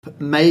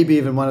maybe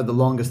even one of the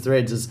longest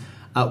threads is,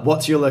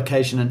 what's your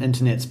location and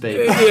internet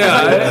speed?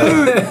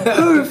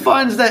 Who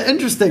finds that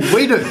interesting?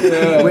 We do.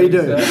 We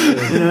do.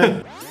 Exactly. You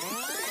know?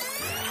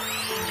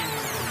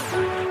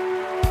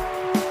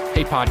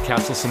 Hey,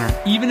 podcast listener,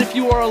 even if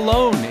you are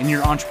alone in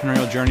your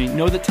entrepreneurial journey,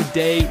 know that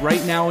today,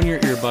 right now in your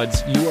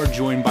earbuds, you are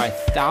joined by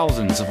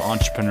thousands of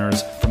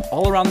entrepreneurs from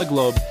all around the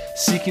globe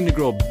seeking to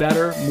grow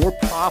better, more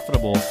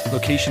profitable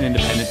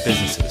location-independent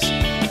businesses.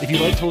 If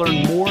you'd like to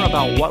learn more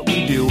about what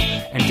we do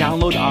and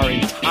download our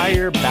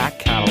entire back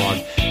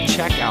catalog,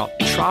 check out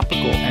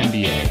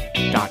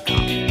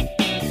tropicalmba.com.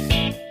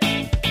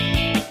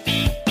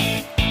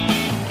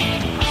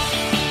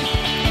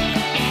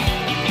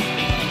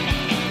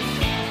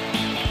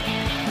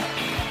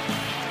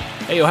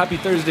 Hey, happy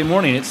Thursday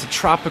morning. It's the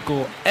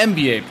Tropical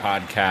MBA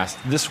podcast.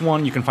 This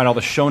one, you can find all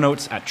the show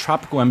notes at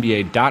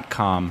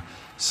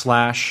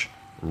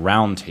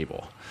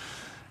tropicalmba.com/roundtable.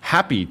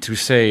 Happy to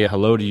say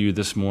hello to you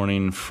this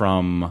morning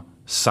from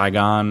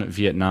Saigon,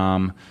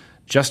 Vietnam.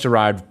 Just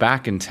arrived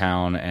back in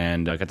town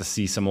and I got to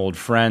see some old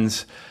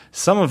friends,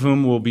 some of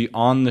whom will be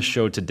on the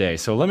show today.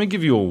 So let me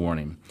give you a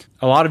warning.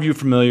 A lot of you are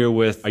familiar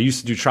with, I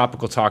used to do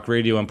Tropical Talk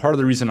Radio, and part of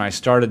the reason I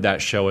started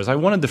that show is I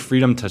wanted the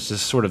freedom to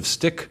just sort of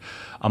stick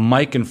a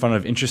mic in front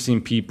of interesting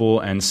people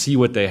and see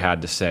what they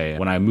had to say.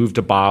 When I moved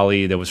to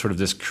Bali, there was sort of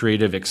this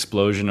creative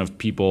explosion of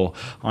people,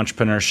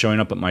 entrepreneurs showing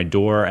up at my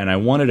door, and I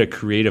wanted a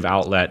creative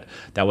outlet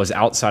that was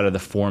outside of the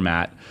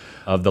format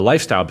of the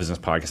Lifestyle Business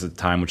Podcast at the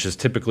time, which is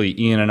typically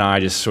Ian and I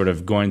just sort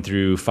of going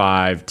through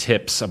 5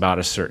 tips about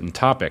a certain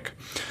topic.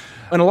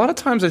 And a lot of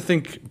times I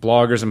think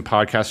bloggers and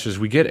podcasters,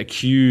 we get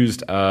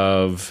accused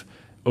of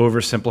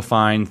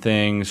oversimplifying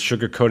things,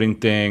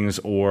 sugarcoating things,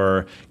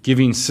 or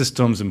giving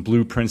systems and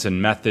blueprints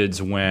and methods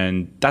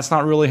when that's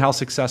not really how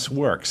success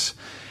works.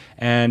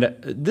 And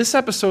this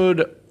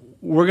episode,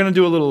 we're going to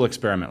do a little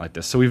experiment like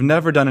this. So we've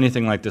never done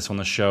anything like this on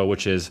the show,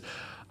 which is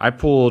I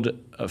pulled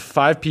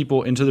 5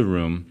 people into the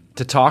room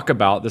to talk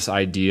about this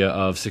idea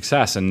of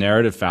success and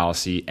narrative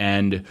fallacy,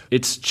 and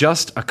it's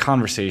just a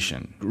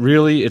conversation.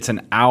 Really, it's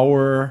an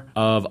hour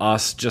of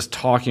us just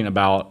talking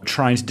about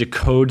trying to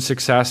decode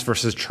success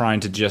versus trying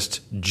to just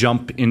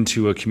jump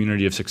into a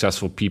community of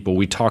successful people.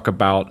 We talk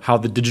about how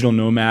the digital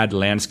nomad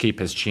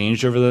landscape has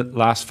changed over the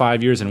last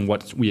 5 years and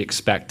what we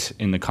expect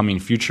in the coming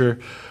future.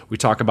 We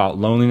talk about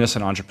loneliness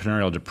and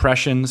entrepreneurial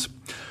depressions.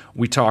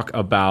 We talk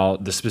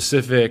about the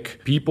specific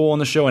people on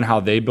the show and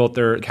how they built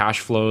their cash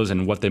flows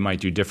and what they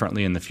might do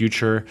differently in the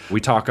future. We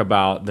talk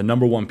about the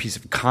number one piece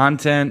of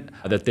content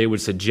that they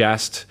would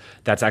suggest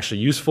that's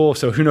actually useful.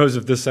 So who knows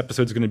if this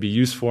episode is going to be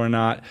useful or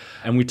not.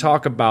 And we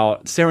talk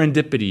about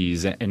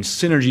serendipities and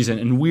synergies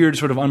and weird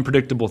sort of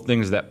unpredictable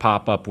things that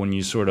pop up when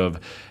you sort of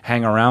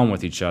hang around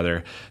with each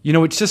other. You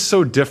know, it's just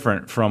so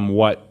different from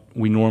what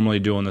we normally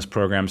do on this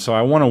program. So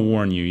I want to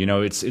warn you,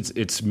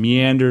 it's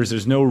meanders.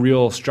 There's no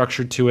real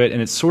structure to it.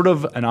 And it's sort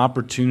of an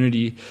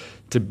opportunity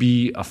to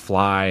be a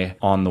fly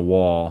on the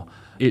wall.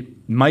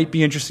 It might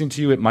be interesting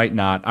to you. It might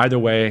not. Either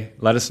way,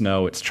 let us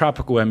know. It's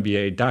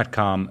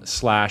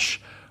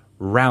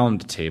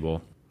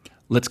tropicalmba.com/roundtable.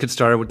 Let's get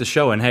started with the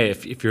show. And hey,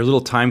 if you're a little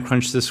time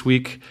crunched this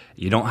week,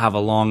 you don't have a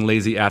long,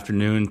 lazy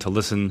afternoon to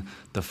listen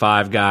to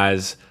 5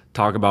 guys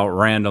talk about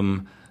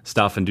random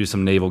stuff and do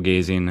some navel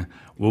gazing,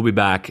 we'll be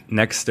back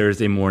next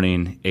Thursday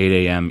morning,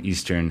 8 a.m.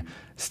 Eastern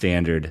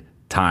Standard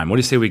Time. What do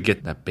you say we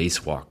get that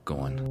bass walk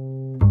going?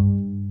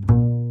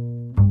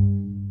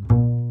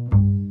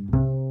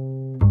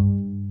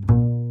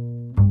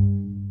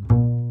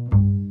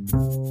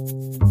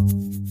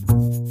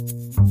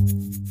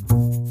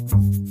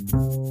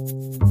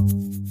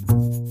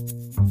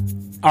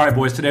 All right,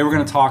 boys, today we're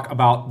going to talk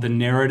about the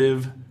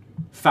narrative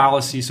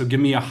fallacy. So give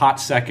me a hot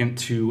second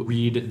to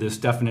read this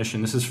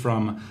definition. This is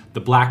from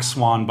The Black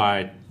Swan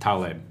by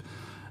Taleb.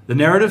 The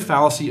narrative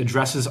fallacy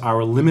addresses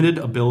our limited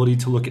ability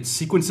to look at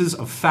sequences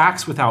of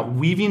facts without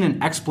weaving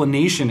an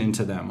explanation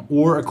into them,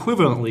 or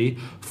equivalently,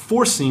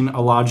 forcing a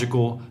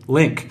logical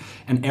link,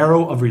 an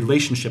arrow of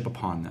relationship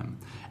upon them.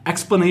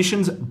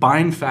 Explanations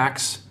bind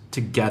facts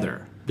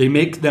together. They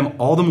make them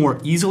all the more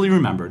easily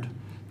remembered.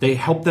 They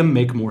help them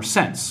make more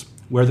sense.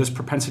 Where this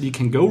propensity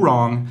can go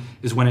wrong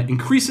is when it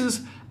increases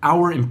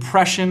our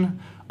impression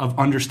of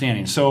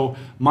understanding. So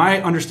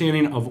my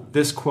understanding of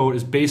this quote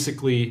is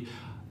basically,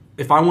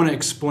 if I want to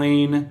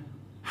explain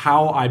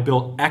how I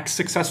built X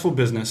successful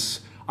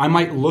business, I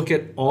might look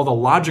at all the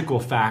logical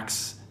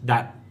facts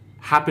that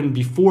happened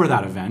before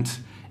that event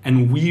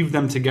and weave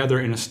them together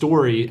in a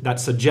story that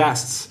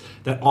suggests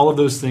that all of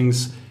those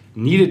things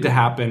needed to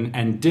happen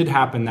and did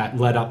happen that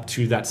led up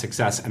to that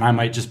success. And I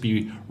might just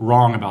be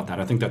wrong about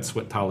that. I think that's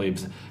what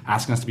Taleb's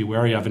asking us to be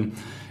wary of. And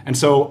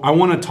so I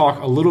want to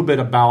talk a little bit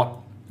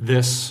about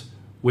this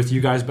with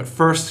you guys. But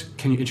first,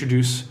 can you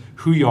introduce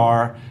who you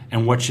are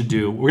and what you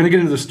do? We're going to get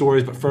into the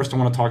stories, but first I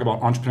want to talk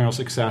about entrepreneurial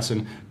success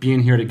and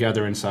being here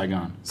together in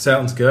Saigon.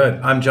 Sounds good.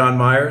 I'm John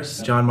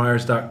Myers,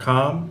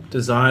 johnmyers.com,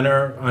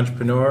 designer,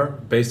 entrepreneur,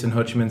 based in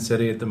Ho Chi Minh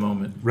City at the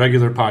moment.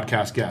 Regular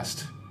podcast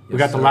guest. We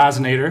got the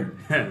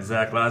Lazinator.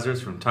 Zach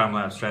Lazarus from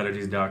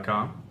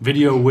TimelapseStrategies.com.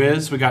 Video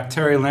Whiz. We got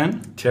Terry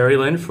Lynn. Terry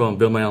Lynn from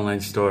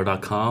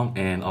BuildMyOnlineStore.com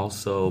and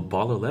also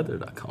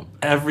BallerLeather.com.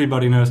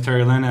 Everybody knows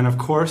Terry Lynn. And of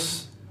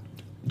course,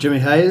 Jimmy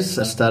Hayes.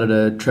 I started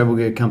a travel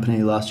gear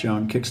company last year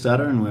on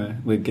Kickstarter,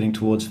 and we're getting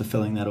towards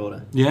fulfilling that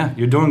order. Yeah,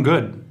 you're doing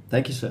good.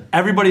 Thank you, sir.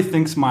 Everybody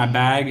thinks my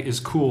bag is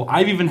cool.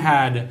 I've even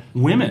had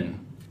women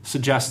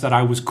suggest that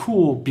I was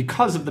cool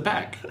because of the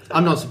bag.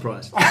 I'm not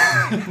surprised.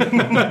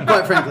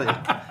 Quite frankly,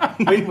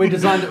 we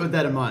designed it with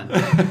that in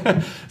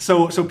mind.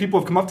 So people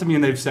have come up to me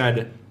and they've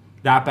said,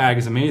 that bag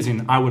is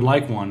amazing. I would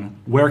like one.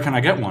 Where can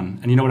I get one?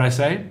 And you know what I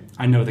say?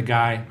 I know the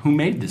guy who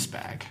made this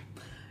bag.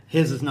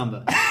 Here's his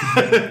number.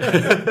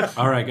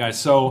 All right,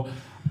 guys. So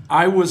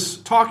I was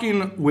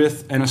talking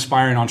with an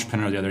aspiring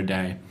entrepreneur the other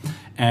day,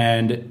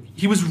 and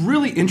he was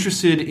really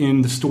interested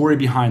in the story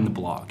behind the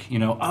blog. He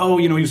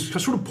was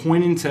sort of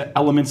pointing to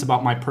elements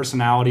about my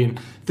personality and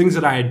things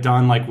that I had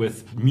done, like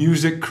with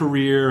music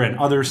career and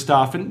other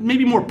stuff, and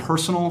maybe more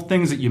personal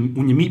things that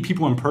when you meet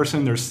people in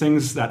person, there's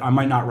things that I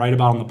might not write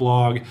about on the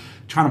blog,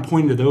 trying to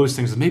point to those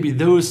things, and maybe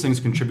those things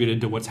contributed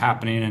to what's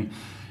happening.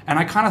 And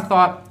I kind of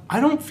thought, I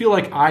don't feel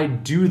like I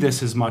do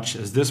this as much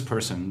as this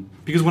person.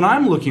 Because when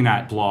I'm looking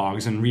at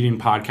blogs and reading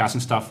podcasts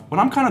and stuff, what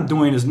I'm kind of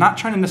doing is not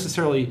trying to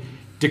necessarily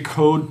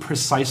decode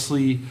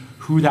precisely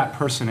who that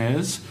person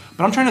is,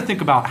 but I'm trying to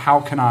think about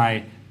how can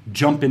I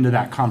jump into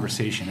that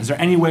conversation. Is there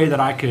any way that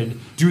I could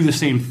do the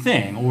same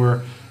thing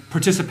or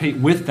participate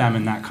with them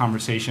in that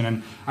conversation?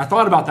 And I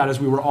thought about that as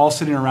we were all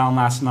sitting around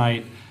last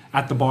night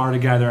at the bar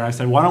together. And I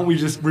said, why don't we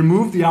just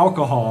remove the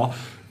alcohol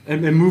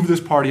and move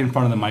this party in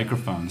front of the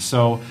microphone?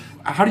 So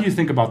how do you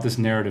think about this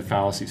narrative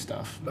fallacy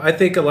stuff? I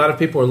think a lot of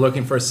people are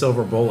looking for a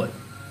silver bullet.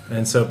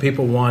 And so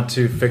people want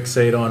to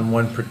fixate on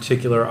one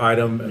particular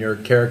item, your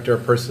character,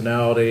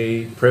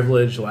 personality,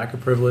 privilege, lack of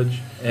privilege,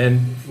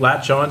 and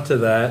latch on to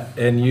that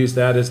and use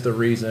that as the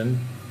reason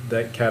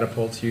that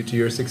catapults you to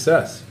your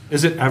success.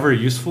 Is it ever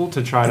useful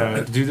to try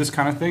to do this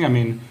kind of thing? I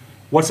mean,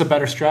 what's a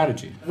better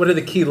strategy? What are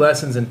the key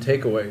lessons and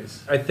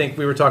takeaways? I think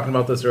we were talking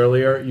about this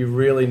earlier. You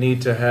really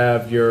need to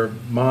have your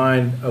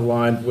mind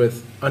aligned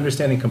with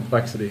understanding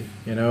complexity.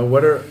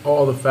 What are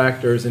all the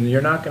factors? And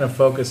you're not going to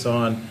focus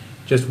on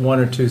just one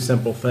or two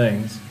simple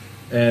things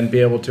and be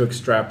able to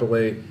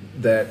extrapolate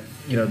that,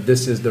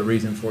 this is the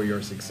reason for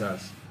your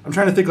success. I'm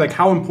trying to think,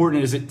 how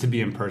important is it to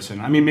be in person?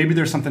 I mean, maybe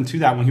there's something to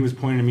that when he was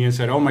pointing to me and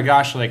said, oh my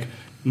gosh,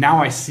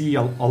 now I see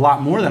a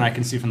lot more than I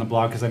can see from the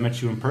blog because I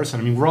met you in person.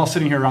 I mean, we're all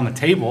sitting here around the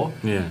table.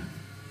 Yeah.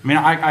 I mean,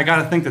 I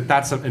got to think that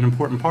that's an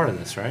important part of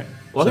this, right?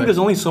 Well, I think there's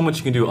only so much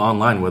you can do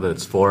online, whether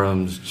it's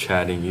forums,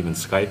 chatting, even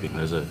Skyping.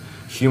 There's a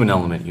human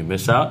element you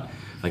miss out.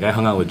 I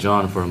hung out with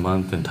John for a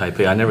month in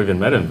Taipei. I never even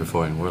met him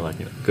before, and we're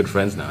good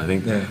friends now. I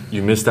think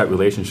you miss that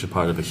relationship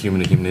part of a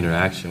human-to-human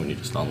interaction when you're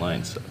just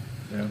online. So,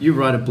 You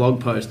write a blog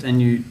post and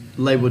you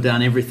label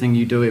down everything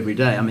you do every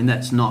day. I mean,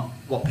 that's not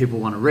what people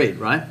want to read,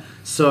 right?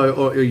 So,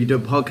 or you do a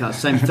podcast,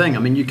 same thing. I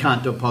mean, you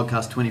can't do a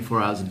podcast 24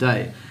 hours a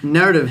day.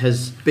 Narrative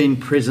has been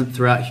present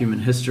throughout human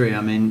history. I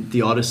mean,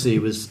 the Odyssey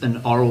was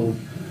an oral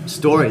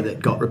story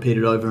that got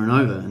repeated over and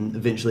over and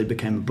eventually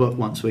became a book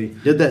once we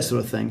did that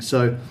sort of thing.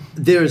 So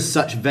there is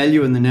such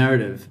value in the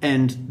narrative,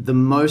 and the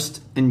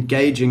most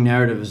engaging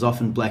narrative is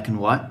often black and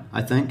white,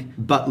 I think,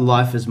 but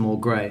life is more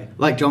grey.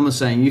 Like John was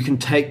saying, you can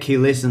take key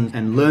lessons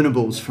and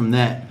learnables from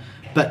that,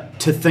 but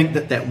to think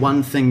that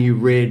one thing you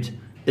read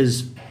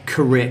is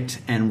correct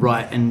and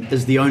right and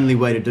is the only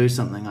way to do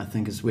something, I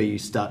think, is where you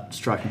start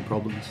striking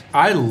problems.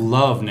 I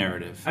love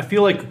narrative. I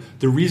feel like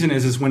the reason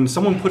is when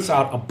someone puts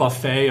out a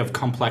buffet of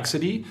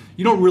complexity,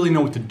 you don't really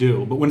know what to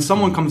do. But when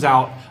someone comes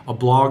out, a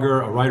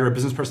blogger, a writer, a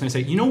business person, they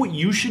say, you know what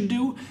you should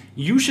do?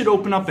 You should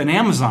open up an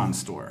Amazon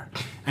store.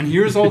 And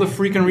here's all the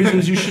freaking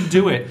reasons you should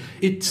do it.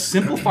 It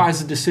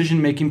simplifies the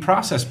decision-making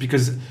process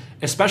because,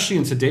 especially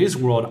in today's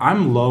world,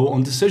 I'm low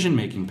on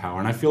decision-making power.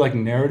 And I feel like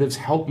narratives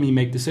help me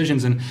make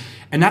decisions. And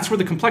that's where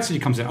the complexity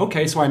comes in.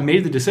 Okay, so I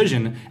made the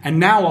decision, and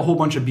now a whole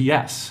bunch of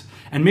BS.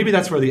 And maybe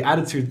that's where the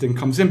attitude thing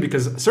comes in,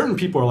 because certain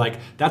people are like,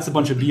 that's a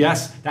bunch of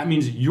BS. That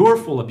means you're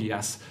full of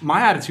BS.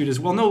 My attitude is,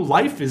 well, no,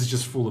 life is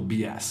just full of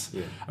BS.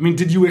 Yeah. I mean,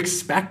 did you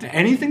expect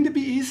anything to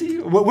be easy?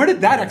 Where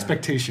did that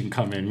expectation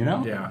come in,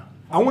 Yeah.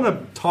 I want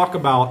to talk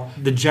about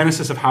the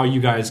genesis of how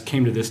you guys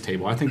came to this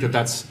table. I think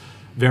that's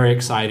very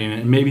exciting,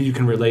 and maybe you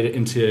can relate it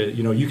into,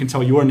 you can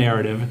tell your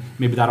narrative.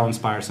 Maybe that'll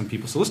inspire some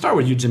people. So let's start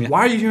with you, Jimmy. Why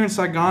are you here in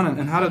Saigon,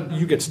 and how did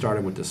you get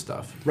started with this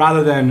stuff?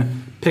 Rather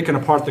than picking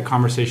apart the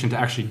conversation to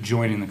actually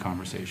joining the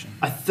conversation.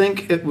 I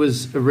think it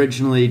was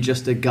originally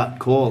just a gut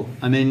call.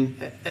 I mean,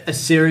 a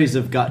series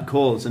of gut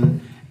calls.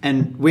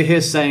 And we're here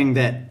saying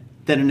that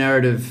a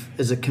narrative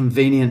is a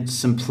convenient,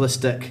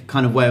 simplistic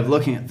kind of way of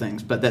looking at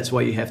things, but that's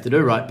what you have to do,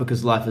 right?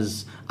 Because life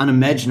is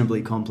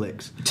unimaginably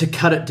complex. To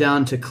cut it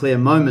down to clear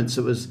moments,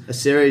 it was a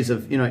series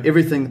of,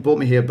 everything that brought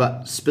me here,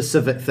 but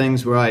specific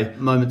things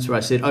moments where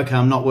I said, okay,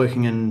 I'm not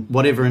working in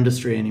whatever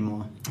industry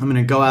anymore. I'm going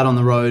to go out on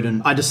the road,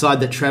 and I decide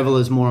that travel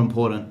is more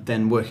important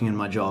than working in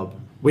my job.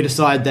 we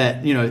decide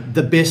that,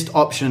 the best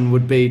option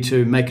would be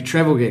to make a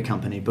travel gear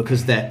company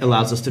because that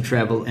allows us to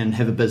travel and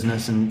have a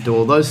business and do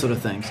all those sort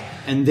of things.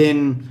 And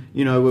then,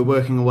 we're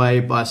working away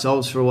by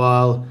ourselves for a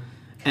while.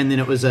 And then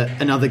it was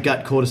another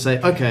gut call to say,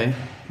 okay,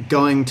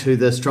 going to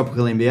this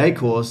Tropical MBA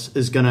course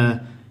is going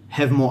to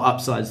have more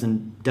upsides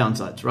than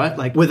downsides, right?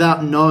 Like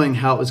without knowing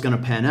how it was going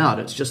to pan out,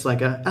 it's just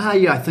like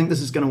I think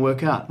this is going to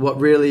work out. What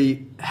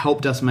really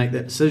helped us make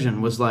that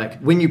decision was like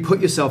when you put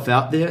yourself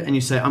out there and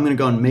you say, I'm going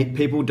to go and meet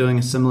people doing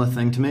a similar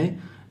thing to me,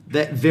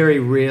 that very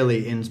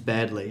rarely ends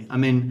badly. I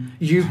mean,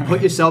 you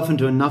put yourself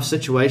into enough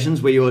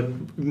situations where you're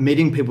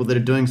meeting people that are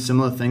doing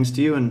similar things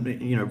to you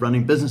and,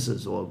 running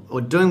businesses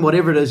or doing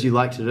whatever it is you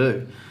like to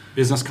do.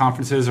 Business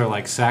conferences are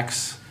like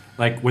sex.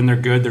 Like when they're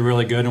good, they're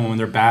really good, and when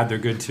they're bad, they're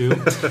good too.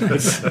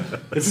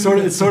 It's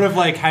sort of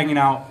like hanging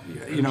out,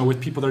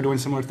 with people that are doing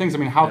similar things. I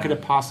mean, how could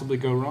it possibly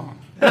go wrong?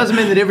 It doesn't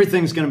mean that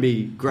everything's going to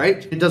be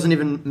great. It doesn't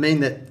even mean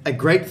that a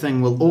great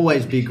thing will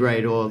always be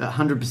great or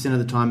 100% of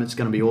the time it's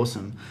going to be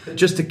awesome.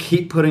 Just to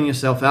keep putting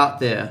yourself out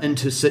there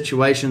into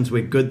situations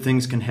where good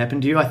things can happen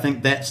to you, I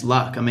think that's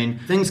luck. I mean,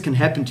 things can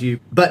happen to you,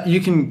 but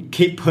you can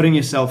keep putting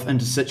yourself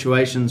into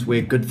situations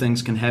where good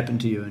things can happen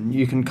to you, and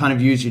you can kind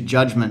of use your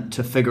judgment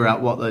to figure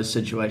out what those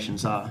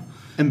situations are.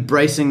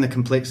 Embracing the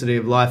complexity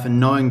of life and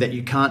knowing that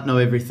you can't know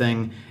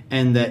everything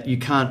and that you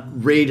can't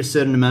read a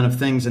certain amount of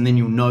things and then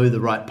you'll know the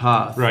right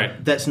path.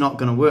 Right. That's not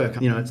going to work.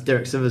 It's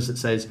Derek Sivers that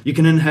says, you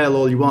can inhale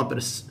all you want,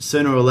 but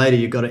sooner or later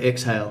you've got to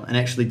exhale and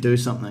actually do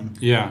something.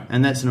 Yeah.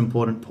 And that's an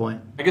important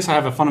point. I guess I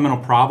have a fundamental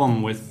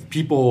problem with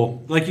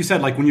people, like you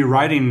said, like when you're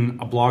writing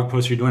a blog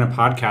post or you're doing a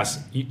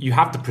podcast, you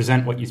have to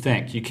present what you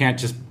think. You can't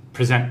just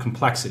present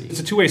complexity.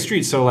 It's a two-way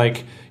street. So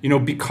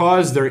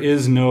because there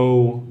is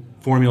no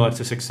formula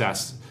to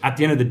success, at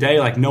the end of the day,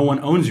 like no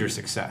one owns your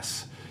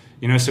success.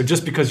 So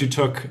just because you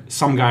took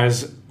some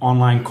guy's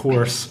online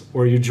course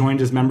or you joined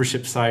his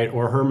membership site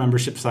or her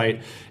membership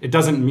site, it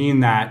doesn't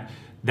mean that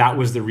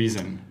was the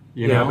reason.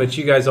 You know? But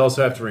you guys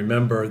also have to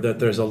remember that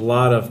there's a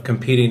lot of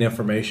competing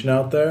information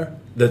out there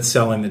that's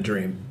selling the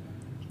dream.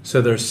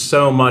 So there's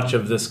so much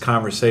of this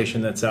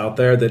conversation that's out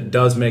there that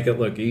does make it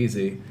look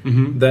easy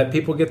that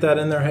people get that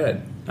in their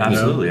head.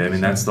 Absolutely. I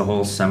mean, that's the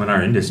whole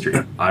seminar industry.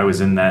 I was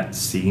in that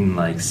scene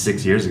like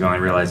 6 years ago and I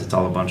realized it's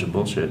all a bunch of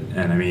bullshit.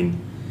 And I mean,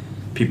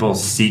 people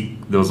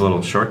seek those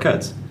little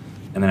shortcuts.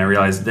 And then I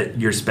realized that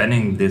you're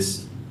spending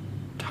this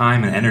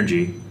time and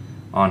energy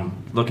on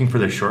looking for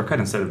the shortcut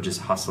instead of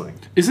just hustling.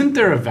 Isn't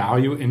there a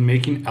value in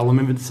making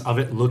elements of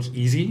it look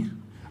easy?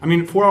 I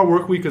mean, 4-Hour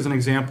Workweek is an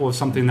example of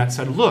something that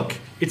said, look,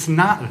 it's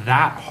not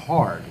that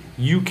hard.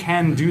 You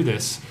can do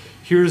this.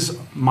 Here's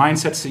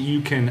mindsets that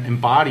you can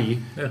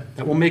embody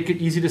that will make it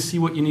easy to see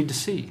what you need to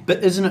see.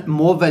 But isn't it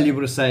more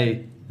valuable to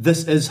say,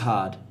 this is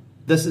hard,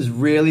 this is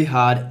really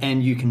hard,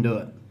 and you can do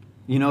it?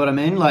 You know what I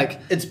mean? Like,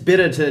 it's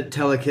better to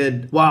tell a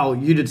kid, wow,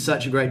 you did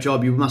such a great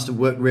job, you must have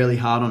worked really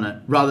hard on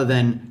it, rather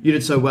than, you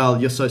did so well,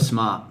 you're so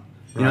smart.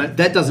 You know,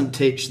 that doesn't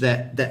teach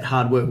that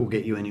hard work will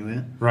get you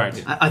anywhere. Right.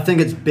 I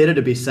think it's better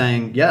to be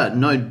saying,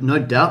 no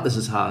doubt this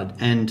is hard,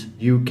 and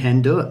you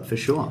can do it for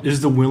sure. Is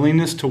the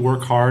willingness to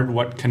work hard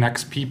what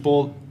connects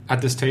people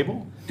at this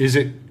table? Is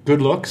it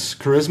good looks,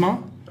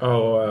 charisma?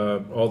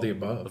 All the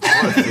above.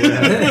 I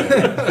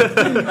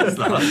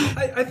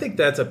think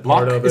that's a Luck?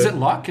 part of it. Is it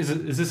luck?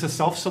 Is this a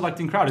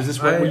self-selecting crowd? Is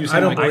this what were you saying? I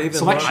don't like believe in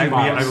selection luck.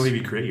 bias? I believe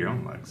you create your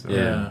own luck. So.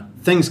 Yeah.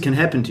 Things can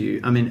happen to you.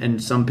 I mean,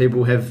 and some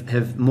people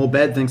have more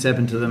bad things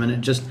happen to them,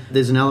 and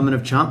there's an element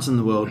of chance in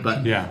the world.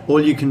 But all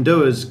you can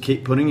do is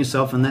keep putting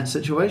yourself in that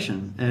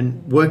situation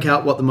and work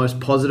out what the most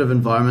positive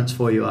environments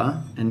for you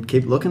are, and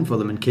keep looking for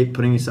them and keep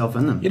putting yourself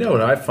in them. You know what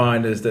I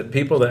find is that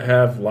people that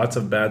have lots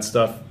of bad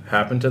stuff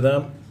happen to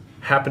them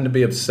happen to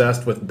be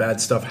obsessed with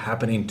bad stuff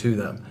happening to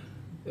them.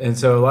 And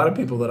so a lot of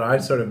people that I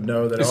sort of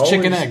know that It's always,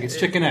 chicken egg. It's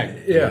chicken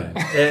egg. Yeah.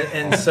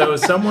 and so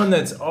someone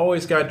that's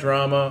always got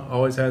drama,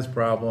 always has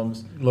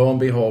problems, lo and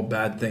behold,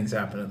 bad things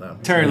happen to them.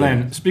 Terry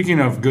Lynn, speaking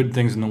of good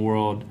things in the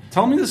world,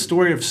 tell me the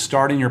story of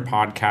starting your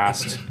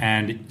podcast.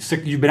 And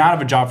you've been out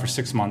of a job for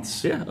 6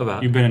 months. Yeah,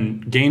 about. You've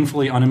been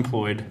gainfully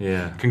unemployed.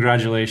 Yeah.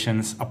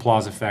 Congratulations.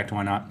 Applause effect.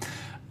 Why not?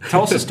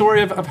 Tell us the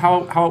story of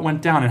how it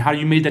went down and how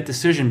you made that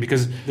decision,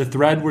 because the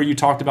thread where you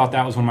talked about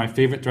that was one of my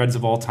favorite threads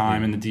of all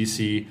time in the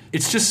DC.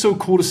 It's just so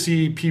cool to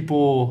see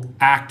people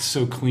act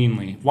so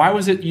cleanly. Why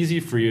was it easy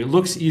for you? It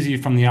looks easy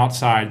from the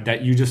outside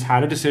that you just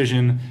had a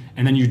decision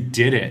and then you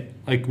did it,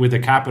 like with a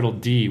capital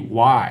D.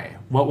 Why?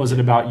 What was it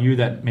about you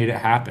that made it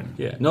happen?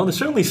 Yeah, no, there's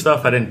certainly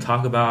stuff I didn't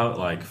talk about,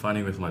 like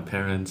fighting with my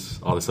parents,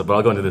 all this stuff, but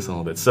I'll go into this in a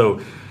little bit.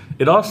 So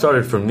it all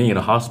started for me in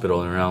a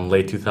hospital in around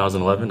late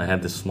 2011. I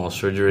had this small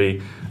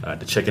surgery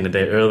to check in a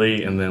day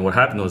early, and then what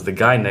happened was the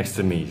guy next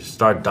to me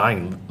started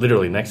dying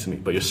literally next to me,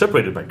 but you're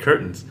separated by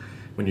curtains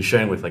when you're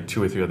sharing with like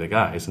 2 or 3 other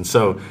guys. And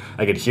so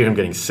I could hear him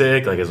getting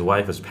sick, like his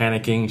wife was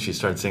panicking. She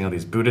started saying all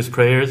these Buddhist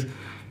prayers,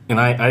 and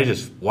I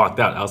just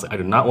walked out. I was like, I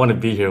do not want to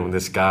be here when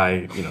this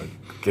guy,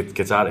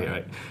 gets out of here,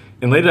 right?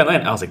 And later that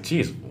night, I was like,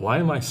 geez, why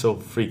am I so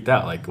freaked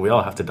out? Like, we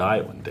all have to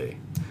die one day.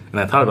 And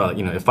I thought about,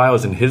 if I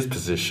was in his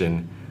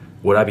position,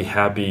 would I be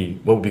happy?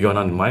 What would be going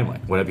on in my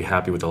mind? Would I be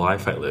happy with the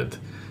life I lived?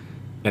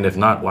 And if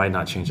not, why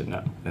not change it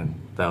now? And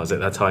that was it.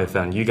 That's how I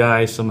found you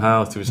guys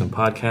somehow through some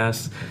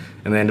podcasts.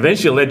 And then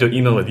eventually it led to an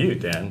email with you,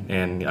 Dan.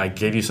 And I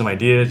gave you some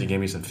ideas. You gave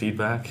me some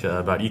feedback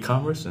about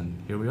e-commerce,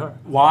 and here we are.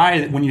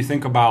 Why, when you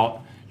think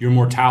about your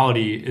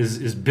mortality,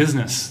 is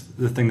business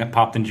the thing that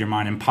popped into your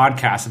mind, and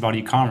podcasts about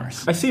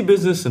e-commerce? I see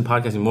business and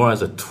podcasting more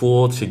as a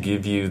tool to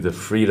give you the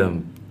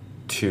freedom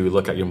to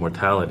look at your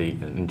mortality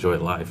and enjoy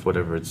life,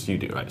 whatever it's you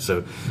do, right?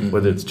 So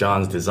whether it's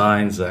John's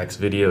designs, Zach's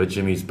video,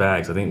 Jimmy's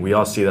bags, I think we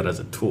all see that as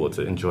a tool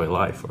to enjoy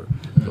life or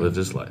live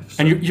this life.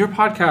 So. And your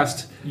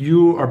podcast,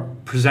 you are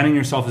presenting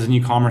yourself as an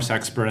e-commerce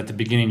expert at the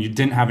beginning. You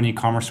didn't have an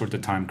e-commerce store at the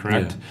time,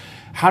 correct? Yeah.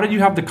 How did you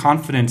have the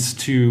confidence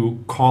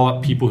to call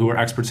up people who are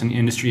experts in the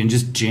industry and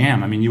just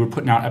jam? I mean, you were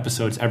putting out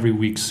episodes every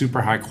week,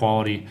 super high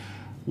quality.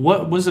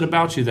 What was it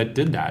about you that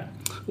did that?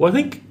 Well, I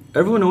think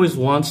everyone always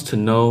wants to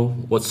know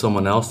what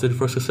someone else did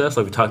for success,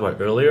 like we talked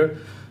about earlier.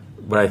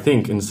 But I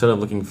think instead of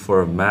looking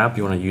for a map,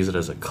 you want to use it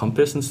as a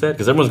compass instead.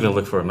 Because everyone's going to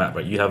look for a map,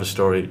 right? You have a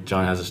story,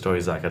 John has a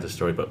story, Zach has a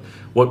story. But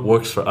what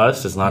works for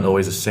us is not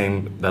always the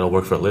same that'll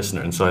work for a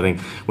listener. And so I think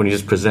when you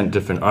just present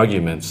different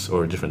arguments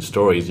or different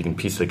stories, you can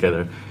piece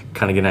together,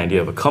 kind of get an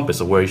idea of a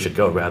compass of where you should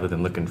go rather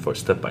than looking for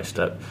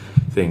step-by-step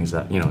things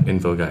that,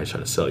 info guys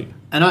try to sell you.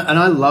 And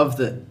I love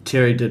that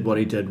Terry did what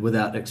he did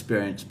without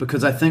experience,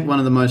 because I think one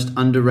of the most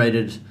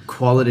underrated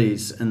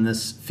qualities in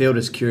this field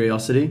is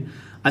curiosity.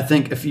 I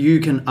think if you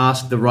can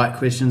ask the right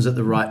questions at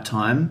the right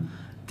time,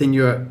 then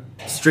you're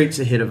streets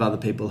ahead of other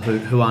people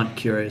who aren't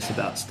curious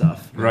about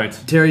stuff. Right.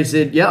 Terry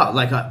said,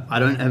 I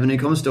don't have an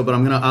e-commerce store, but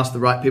I'm going to ask the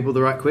right people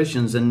the right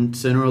questions, and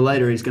sooner or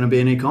later he's going to be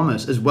in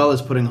e-commerce, as well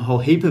as putting a whole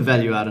heap of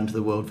value out into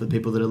the world for the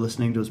people that are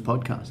listening to his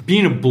podcast.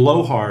 Being a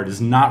blowhard is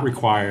not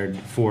required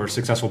for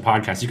successful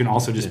podcasts. You can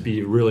also just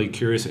be really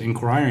curious and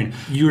inquiring.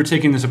 You were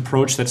taking this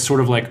approach that's sort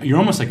of like, you're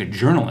almost like a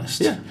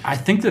journalist. Yeah. I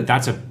think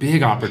that's a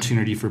big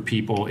opportunity for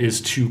people, is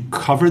to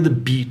cover the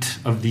beat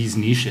of these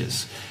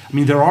niches. I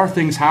mean, there are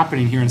things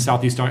happening here in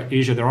Southeast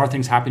Asia. There are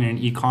things happening in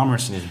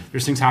e-commerce.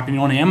 There's things happening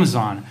on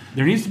Amazon.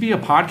 There needs to be a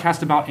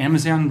podcast about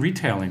Amazon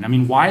retailing. I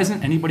mean, why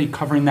isn't anybody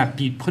covering that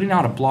beat, putting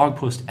out a blog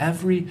post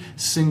every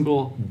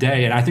single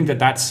day? And I think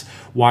that's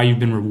why you've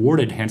been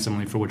rewarded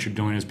handsomely for what you're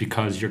doing, is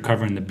because you're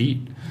covering the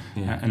beat.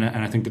 Yeah. And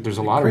I think that there's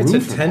a lot of room for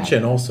that. It's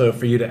tension also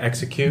for you to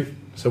execute.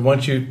 So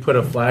once you put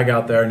a flag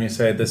out there and you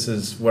say, this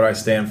is what I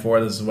stand for,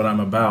 this is what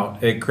I'm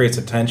about, it creates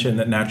a tension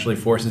that naturally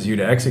forces you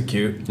to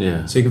execute.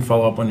 Yeah. So you can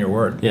follow up on your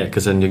word. Yeah,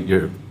 because then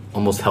you're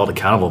almost held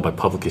accountable by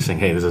publicly saying,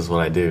 hey, this is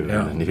what I do.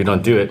 Yeah. And if you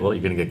don't do it, well,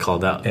 you're going to get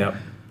called out. Yeah.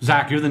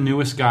 Zach, you're the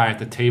newest guy at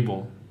the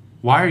table.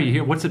 Why are you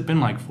here? What's it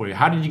been like for you?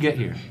 How did you get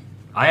here?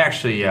 I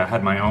actually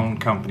had my own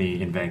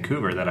company in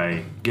Vancouver that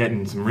I get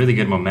in some really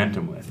good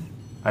momentum with.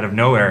 Out of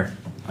nowhere,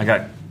 I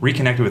got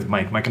reconnected with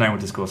Mike. Mike and I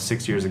went to school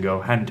 6 years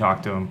ago, hadn't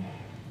talked to him.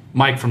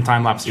 Mike from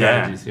Time Lapse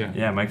Strategies.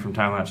 Yeah, Mike from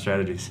Time Lapse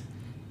Strategies.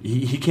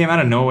 He came out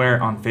of nowhere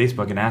on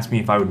Facebook and asked me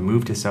if I would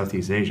move to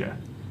Southeast Asia.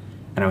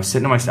 And I was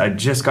sitting I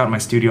just got my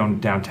studio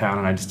downtown,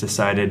 and I just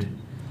decided,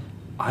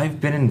 I've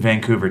been in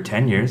Vancouver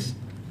 10 years.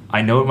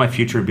 I know what my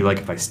future would be like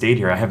if I stayed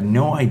here. I have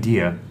no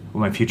idea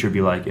what my future would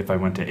be like if I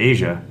went to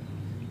Asia.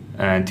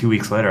 And 2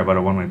 weeks later, I bought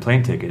a one-way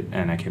plane ticket,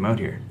 and I came out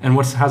here. And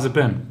how's it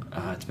been?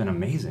 It's been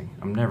amazing.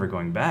 I'm never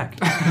going back.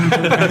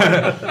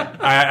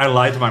 I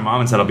lied to my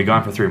mom and said I'll be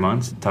gone for 3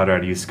 months. Taught her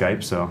how to use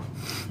Skype, so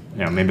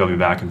maybe I'll be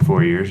back in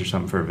 4 years or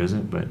something for a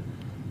visit. But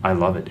I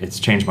love it. It's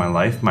changed my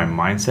life, my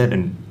mindset,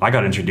 and I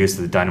got introduced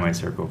to the Dynamite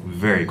Circle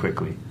very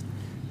quickly.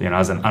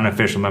 As an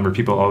unofficial member,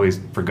 people always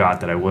forgot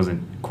that I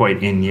wasn't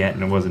quite in yet,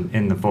 and I wasn't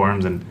in the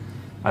forums, and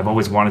I've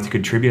always wanted to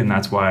contribute, and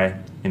that's why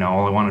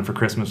all I wanted for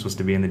Christmas was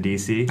to be in the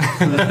DC.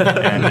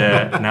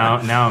 And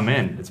now I'm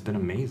in. It's been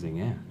amazing,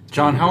 yeah.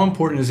 John, how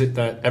important is it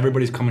that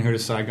everybody's coming here to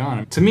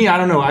Saigon? To me, I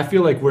don't know. I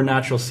feel like we're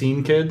natural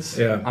scene kids.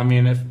 Yeah. I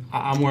mean, if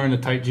I'm wearing the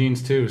tight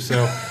jeans too,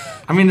 so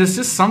I mean, there's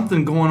just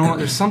something going on.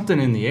 There's something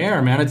in the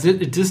air, man.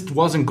 It just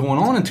wasn't going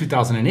on in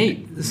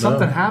 2008. There's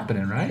something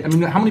happening, right? I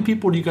mean, how many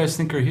people do you guys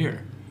think are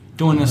here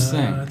doing this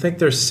thing? I think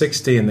there's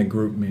 60 in the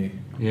group me.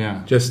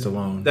 Yeah. Just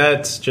alone.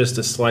 That's just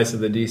a slice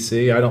of the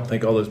DC. I don't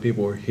think all those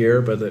people were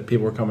here, but that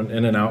people were coming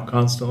in and out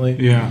constantly.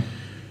 Yeah.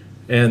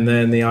 And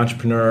then the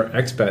entrepreneur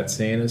expat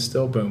scene is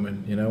still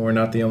booming. We're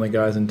not the only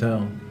guys in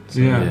town.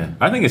 So. Yeah.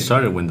 I think it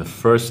started when the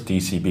first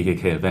DC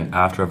BKK event,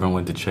 after everyone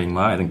went to Chiang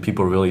Mai, I think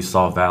people really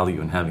saw value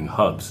in having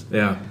hubs.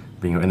 Yeah.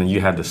 And then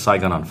you had the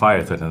Saigon on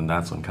Fire thing, and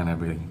that's when kind of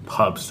everything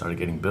hubs started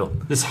getting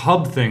built. This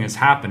hub thing is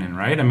happening,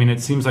 right? I mean,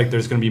 it seems like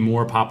there's going to be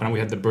more popping up. We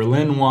had the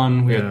Berlin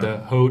one, we had the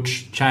Ho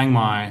Chi, Chiang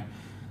Mai,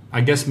 I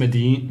guess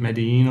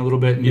Medellin a little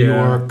bit, New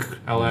York,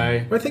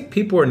 LA. I think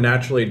people are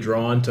naturally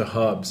drawn to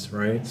hubs,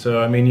 right?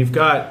 So, I mean, you've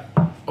got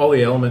all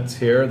the elements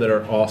here that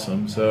are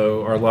awesome.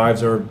 So our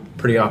lives are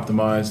pretty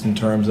optimized in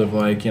terms of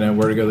where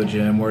to go to the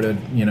gym, where to,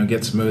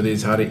 get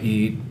smoothies, how to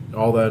eat.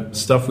 All that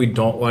stuff we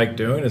don't like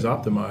doing is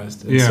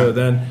optimized. And so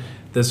then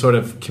the sort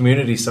of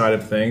community side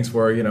of things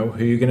where, who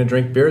are you going to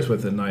drink beers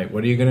with at night?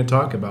 What are you going to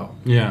talk about?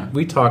 Yeah.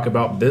 We talk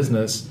about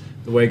business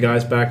the way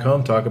guys back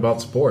home talk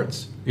about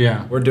sports.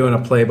 Yeah. We're doing a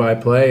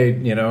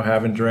play-by-play,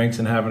 having drinks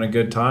and having a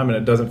good time, and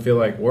it doesn't feel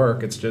like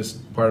work. It's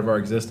just part of our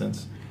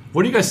existence.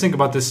 What do you guys think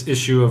about this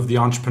issue of the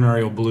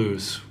entrepreneurial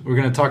blues? We're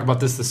going to talk about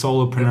the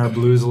solopreneur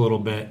blues a little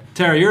bit.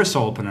 Terry, you're a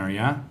solopreneur,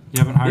 yeah? You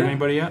haven't hired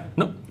anybody yet?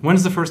 Nope.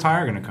 When's the first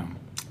hire going to come?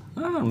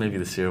 Maybe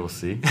this year, we'll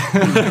see.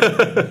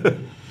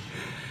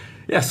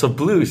 Yeah, so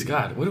blues.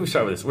 God, where do we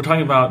start with this? We're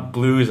talking about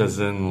blues as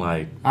in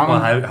like... Well,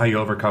 how you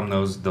overcome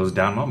those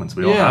down moments.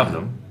 We all have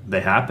them. They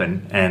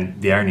happen.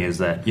 And the irony is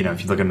that,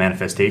 if you look at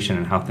manifestation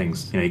and how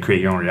things, you create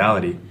your own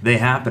reality, they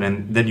happen.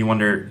 And then you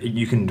wonder,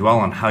 you can dwell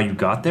on how you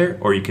got there,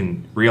 or you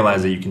can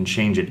realize that you can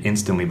change it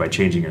instantly by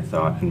changing your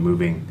thought and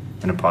moving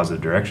in a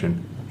positive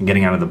direction and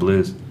getting out of the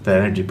blues. The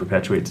energy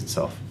perpetuates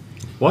itself.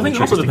 Well, I think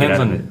it also depends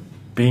on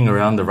being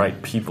around the right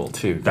people,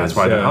 too. That's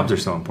why the hubs are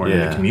so important.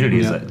 Yeah. The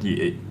community is that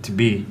to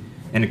be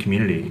in a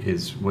community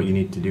is what you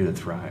need to do to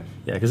thrive.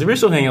 Yeah, because if you're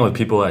still hanging out with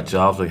people at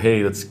jobs, like,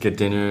 hey, let's get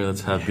dinner,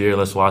 let's have beer,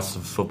 let's watch the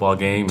football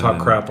game. Talk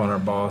crap on our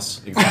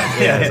boss.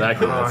 Exactly. Yeah,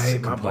 exactly. I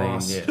hate my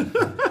boss. Yeah.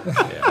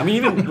 Yeah. I mean,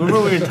 even remember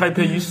when we were in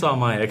Taipei, you saw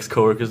my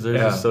ex-coworkers. They're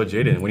just so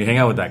jaded. When you hang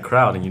out with that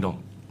crowd and you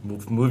don't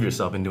move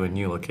yourself into a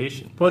new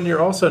location. Well, and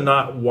you're also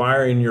not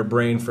wiring your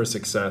brain for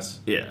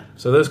success. Yeah.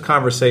 So those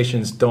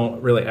conversations don't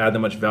really add that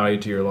much value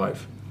to your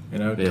life.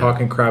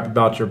 Talking crap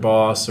about your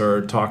boss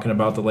or talking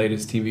about the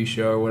latest TV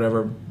show or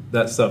whatever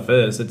that stuff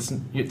is,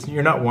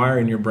 you're not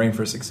wiring your brain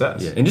for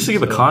success. Yeah, and just to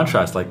give a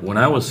contrast, like when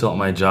I was still at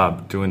my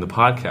job doing the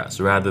podcast,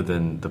 rather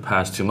than the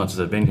past 2 months as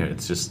I've been here,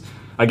 it's just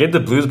I get the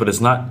blues, but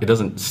it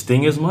doesn't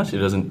sting as much. It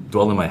doesn't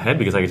dwell in my head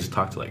because I can just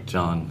talk to like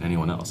John,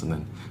 anyone else, and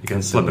then you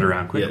can flip it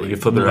around quickly. Yeah, you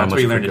flip it around. That's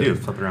what you learn quicker. to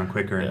do. Flip it around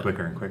quicker and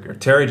quicker and quicker.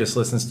 Terry just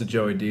listens to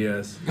Joey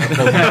Diaz.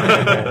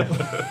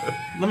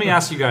 Let me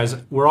ask you guys.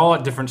 We're all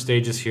at different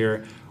stages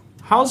here.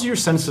 How's your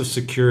sense of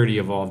security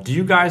evolved? Do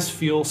you guys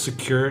feel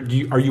secure?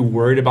 Are you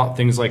worried about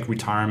things like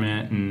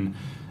retirement and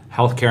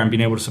healthcare and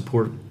being able to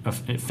support a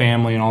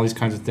family and all these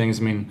kinds of things?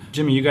 I mean,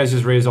 Jimmy, you guys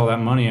just raised all that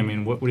money. I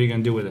mean, what are you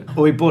going to do with it?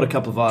 Well, we bought a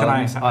couple of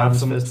islands. Can I have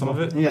some of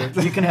it? Yeah,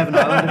 you can have an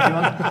island if you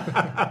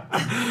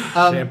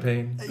want.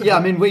 Champagne. Yeah, I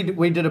mean,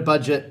 we did a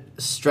budget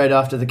straight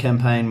after the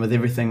campaign with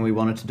everything we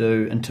wanted to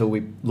do until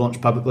we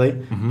launched publicly,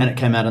 and it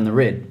came out in the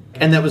red.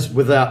 And that was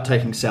without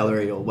taking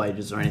salary or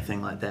wages or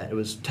anything like that. It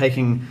was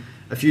taking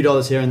a few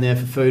dollars here and there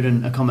for food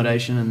and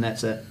accommodation, and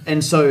that's it.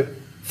 And so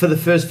for the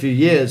first few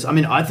years, I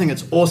mean, I think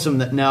it's awesome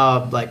that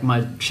now, like,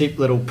 my cheap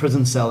little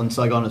prison cell in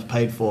Saigon is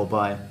paid for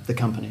by the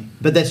company.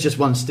 But that's just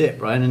one step,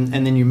 right? And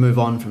then you move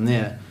on from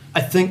there.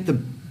 I think the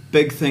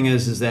big thing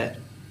is that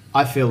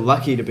I feel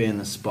lucky to be in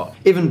this spot.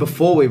 Even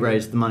before we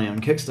raised the money on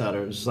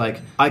Kickstarter, it was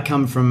like, I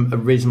come from a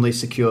reasonably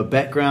secure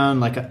background.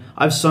 Like, I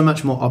have so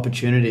much more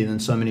opportunity than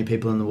so many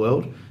people in the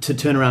world to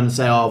turn around and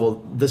say, oh,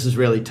 well, this is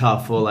really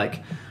tough, or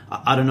like,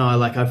 I don't know,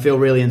 like, I feel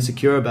really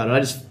insecure about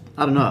it.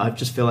 I don't know, I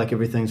just feel like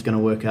everything's going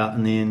to work out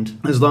in the end,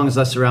 as long as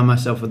I surround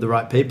myself with the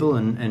right people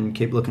and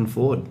keep looking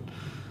forward.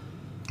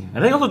 I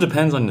think it also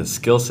depends on the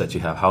skill set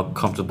you have, how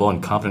comfortable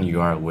and confident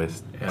you are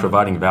with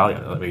providing value.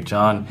 Like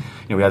John,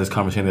 we had this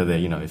conversation the other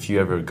day, if you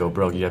ever go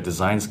broke, you have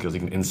design skills, you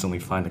can instantly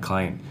find a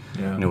client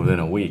within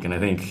a week. And I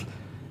think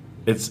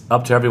it's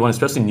up to everyone,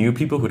 especially new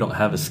people who don't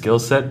have a skill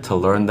set, to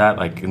learn that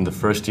like in the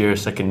first year,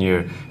 second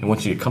year. And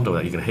once you get comfortable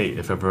with that, you can, hey,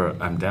 if ever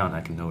I'm down,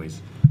 I can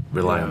always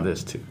rely on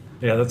this too.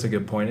 Yeah, that's a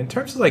good point. In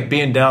terms of like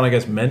being down, I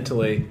guess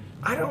mentally,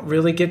 I don't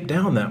really get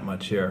down that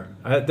much here.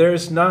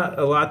 There's not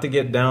a lot to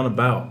get down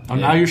about. Oh,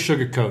 now you're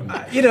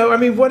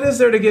sugarcoating. What is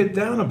there to get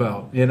down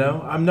about?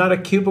 I'm not a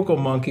cubicle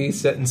monkey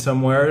sitting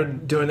somewhere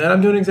doing that.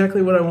 I'm doing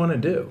exactly what I want to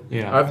do.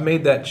 Yeah. I've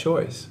made that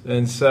choice.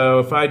 And so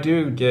if I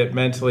do get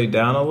mentally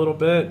down a little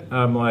bit,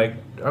 I'm like,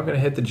 I'm going to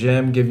hit the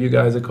gym, give you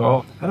guys a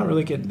call. I don't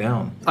really get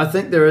down. I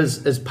think there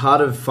is, as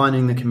part of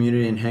finding the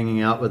community and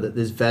hanging out with it,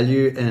 there's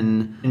value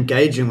in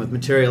engaging with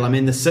material. I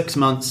mean, the 6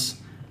 months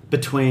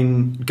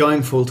between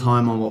going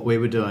full-time on what we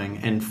were doing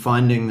and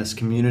finding this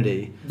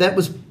community, that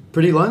was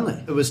pretty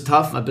lonely. It was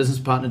tough. My business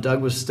partner,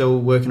 Doug, was still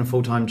working a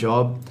full-time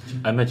job.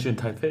 I met you in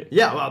Taipei.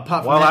 Yeah, well,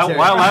 apart from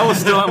while I was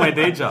still at my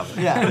day job.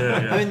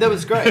 Yeah. I mean, that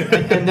was great.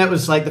 And that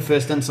was like the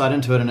first insight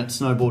into it, and it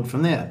snowballed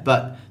from there.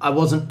 But I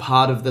wasn't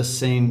part of this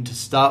scene to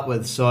start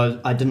with, so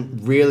I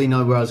didn't really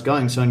know where I was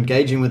going. So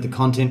engaging with the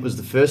content was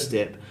the first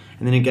step,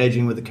 and then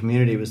engaging with the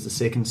community was the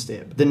second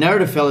step. The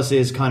narrative fallacy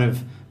is kind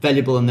of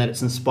valuable in that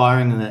it's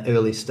inspiring in that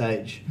early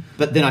stage.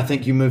 But then I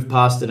think you move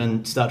past it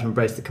and start to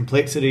embrace the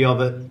complexity of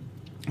it,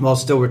 while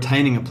still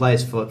retaining a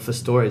place for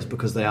stories,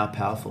 because they are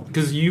powerful.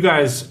 Because you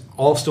guys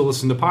all still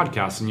listen to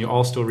podcasts and you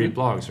all still read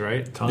blogs,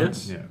 right?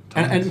 Tons. Yeah.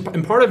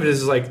 And part of it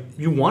is like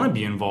you want to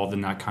be involved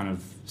in that kind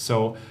of...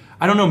 So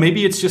I don't know,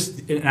 maybe it's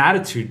just an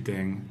attitude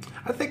thing.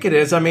 I think it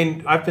is. I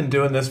mean, I've been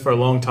doing this for a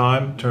long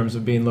time in terms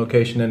of being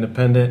location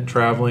independent,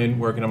 traveling,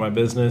 working on my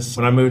business.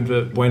 When I moved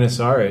to Buenos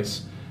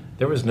Aires,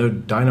 there was no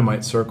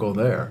Dynamite Circle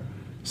there.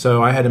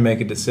 So I had to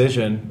make a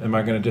decision. Am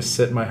I going to just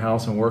sit in my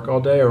house and work all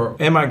day? Or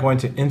am I going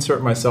to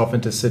insert myself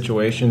into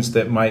situations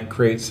that might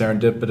create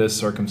serendipitous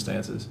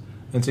circumstances?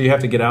 And so you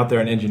have to get out there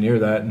and engineer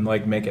that and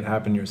like make it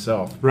happen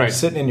yourself. Right.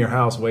 Sitting in your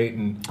house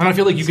waiting. And I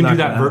feel like you It's can not do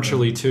that gonna happen.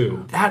 virtually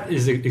too. That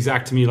is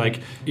exact to me.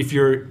 Like if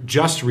you're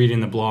just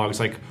reading the blogs,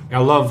 like I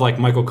love like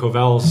Michael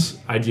Covell's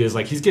ideas.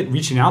 Like he's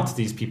reaching out to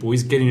these people.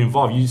 He's getting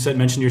involved. You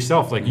mentioned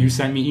yourself. Like you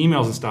sent me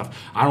emails and stuff.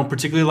 I don't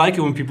particularly like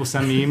it when people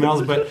send me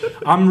emails, but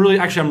I'm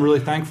really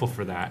thankful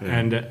for that. Yeah.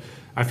 And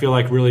I feel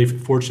like really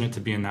fortunate to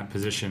be in that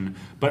position.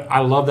 But I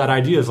love that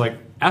idea. It's like,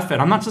 F it,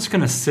 I'm not just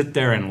going to sit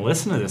there and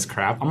listen to this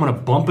crap. I'm going to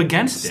bump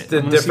against it. It's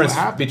the difference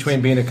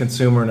between being a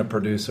consumer and a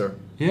producer.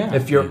 Yeah.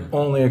 If you're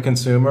only a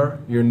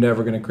consumer, you're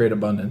never going to create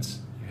abundance.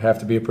 You have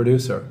to be a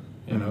producer.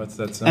 You know, it's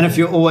that simple. And if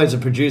you're always a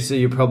producer,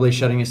 you're probably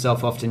shutting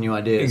yourself off to new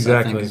ideas,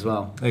 exactly. I think, as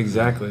well.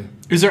 Exactly.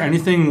 Is there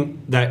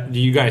anything that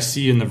you guys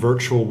see in the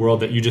virtual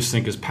world that you just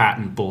think is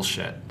patent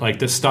bullshit? Like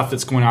the stuff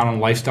that's going on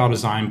lifestyle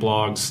design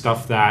blogs,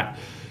 stuff that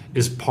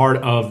is part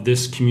of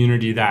this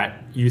community that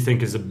you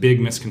think is a big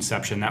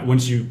misconception, that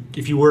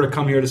if you were to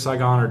come here to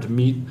Saigon or to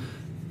meet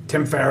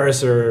Tim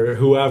Ferriss or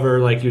whoever,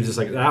 like you're just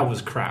like, that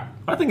was crap.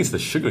 I think it's the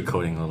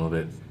sugarcoating a little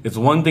bit. It's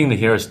one thing to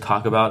hear us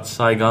talk about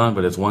Saigon,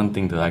 but it's one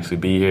thing to actually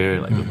be here.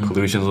 Like the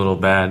pollution's a little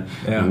bad.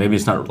 Yeah. And maybe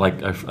it's not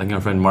like our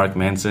friend Mark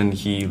Manson.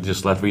 He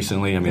just left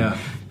recently. I mean, yeah.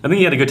 I think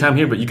he had a good time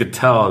here, but you could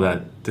tell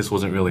that this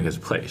wasn't really his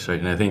place, right?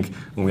 And I think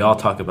when we all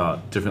talk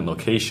about different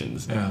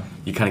locations,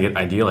 you kind of get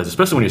idealized,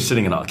 especially when you're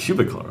sitting in a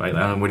cubicle, right?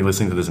 When you're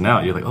listening to this now,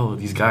 you're like, oh,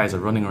 these guys are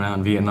running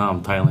around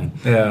Vietnam,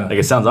 Thailand. Yeah. Like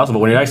it sounds awesome, but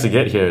when you actually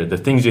get here, the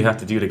things you have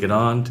to do to get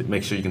on to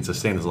make sure you can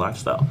sustain this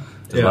lifestyle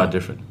is a lot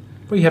different.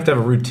 Well, you have to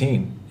have a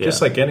routine,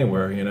 just Yeah. like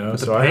anywhere, you know. But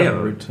So I have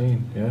a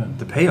routine. Yeah.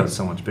 The payout's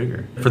so much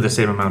bigger for the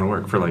same amount of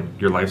work, for like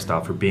your lifestyle,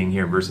 for being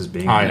here versus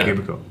being in a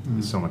cubicle.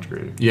 It's so much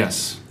greater.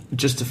 Yes.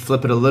 Just to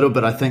flip it a little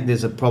bit, I think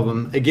there's a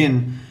problem,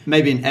 again,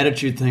 maybe an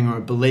attitude thing or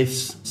a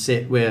beliefs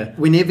set where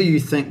whenever you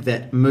think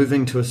that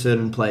moving to a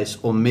certain place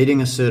or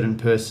meeting a certain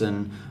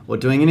person or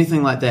doing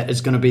anything like that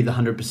is going to be the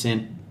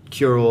 100%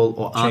 cure-all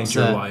or Change answer.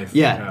 your life.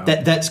 Yeah,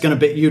 that's going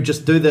to be, you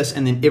just do this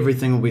and then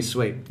everything will be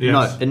sweet. Yes.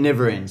 No, it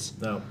never ends.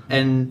 No.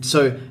 And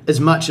so as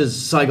much as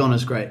Saigon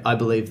is great, I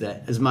believe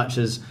that. As much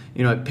as,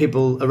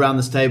 people around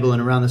this table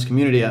and around this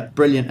community are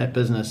brilliant at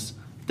business,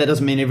 that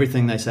doesn't mean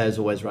everything they say is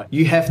always right.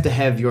 You have to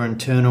have your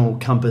internal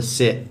compass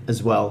set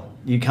as well.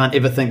 You can't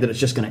ever think that it's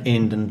just going to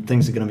end and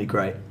things are going to be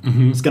great.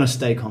 It's going to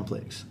stay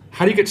complex.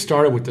 How do you get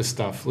started with this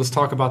stuff? Let's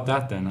talk about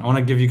that then. I want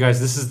to give you guys,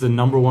 this is the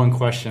number one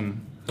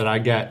question that I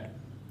get.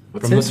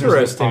 What's from listeners to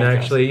this interesting, podcast.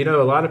 actually,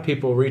 a lot of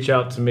people reach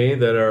out to me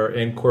that are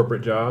in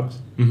corporate jobs.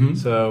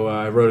 So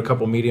I wrote a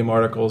couple Medium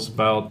articles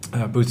about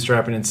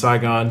bootstrapping in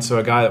Saigon. So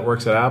a guy that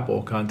works at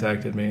Apple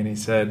contacted me and he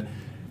said,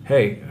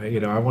 hey,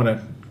 I want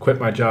to quit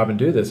my job and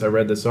do this. I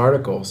read this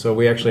article. So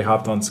we actually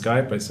hopped on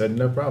Skype. I said,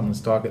 no problem, let's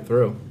talk it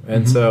through.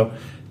 And so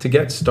to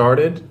get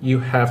started,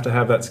 you have to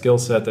have that skill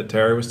set that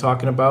Terry was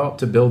talking about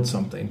to build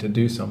something, to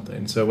do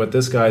something. So what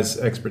this guy's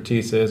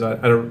expertise is, I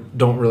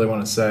don't really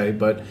want to say,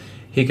 but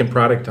he can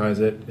productize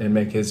it and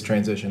make his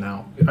transition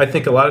out. I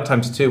think a lot of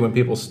times, too, when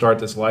people start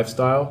this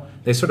lifestyle,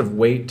 they sort of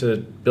wait to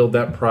build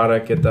that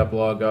product, get that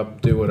blog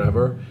up, do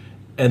whatever,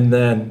 and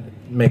then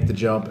make the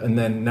jump. And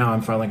then now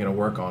I'm finally going to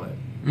work on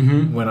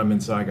it when I'm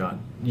in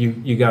Saigon.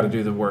 You got to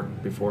do the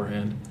work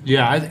beforehand.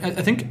 Yeah, I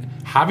think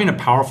having a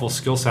powerful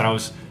skill set,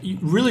 you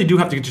really do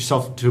have to get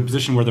yourself to a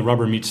position where the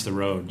rubber meets the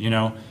road.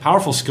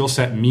 Powerful skill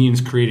set means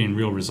creating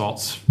real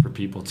results for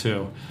people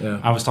too.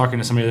 Yeah. I was talking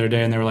to somebody the other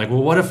day, and they were like,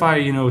 "Well, what if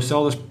I,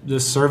 sell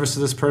this service to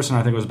this person?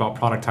 I think it was about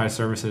productized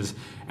services,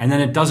 and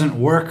then it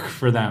doesn't work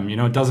for them.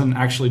 It doesn't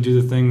actually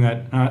do the thing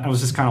that." I was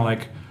just kind of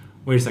like,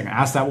 wait a second,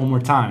 ask that one more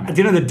time. At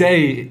the end of the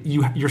day,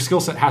 your skill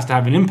set has to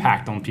have an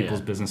impact on people's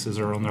businesses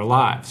or on their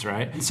lives,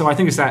 right? So I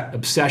think it's that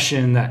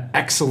obsession, that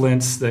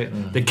excellence,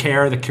 the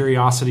care, the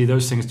curiosity,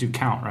 those things do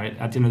count, right?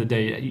 At the end of the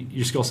day,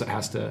 your skill set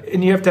has to...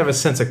 And you have to have a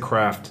sense of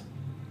craft.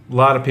 A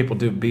lot of people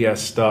do BS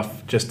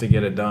stuff just to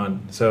get it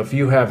done. So if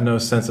you have no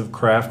sense of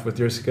craft with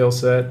your skill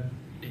set,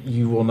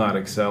 you will not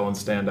excel and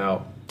stand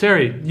out.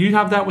 Terry, you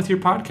have that with your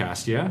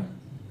podcast, yeah?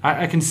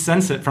 I can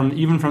sense it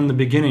even from the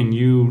beginning.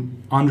 You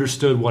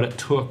understood what it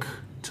took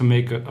to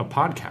make a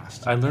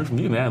podcast. I learned from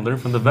you, man. I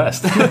learned from the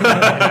best.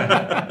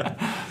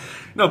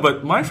 No,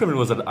 but my favorite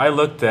was that I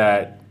looked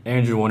at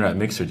Andrew Warner at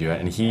Mixergy,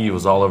 and he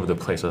was all over the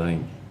place. I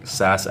think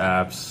SaaS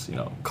apps,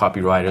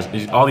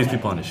 copywriters, all these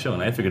people on his show.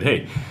 And I figured,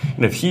 hey,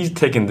 if he's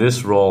taking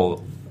this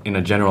role in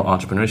a general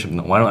entrepreneurship,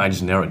 why don't I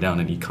just narrow it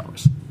down in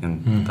e-commerce?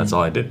 And that's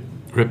all I did.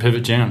 Rip,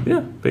 pivot, jam. Yeah,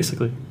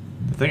 basically.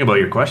 The thing about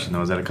your question,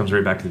 though, is that it comes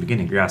right back to the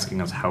beginning. You're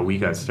asking us how we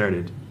got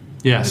started.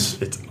 Yes.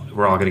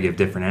 We're all going to give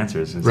different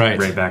answers. It's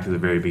right back to the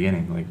very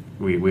beginning. Like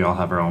we all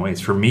have our own ways.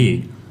 For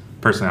me,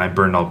 personally, I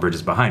burned all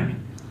bridges behind me.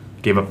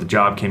 Gave up the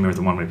job, came here with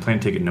a one-way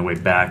plane ticket, no way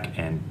back,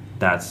 and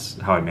that's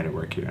how I made it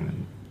work here.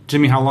 And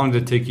Jimmy, how long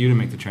did it take you to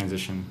make the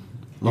transition?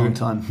 Long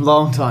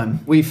time.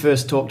 We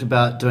first talked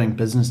about doing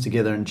business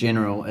together in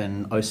general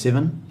in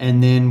 2007,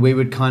 and then we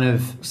would kind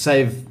of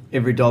save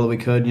every dollar we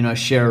could,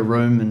 share a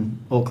room in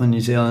Auckland, New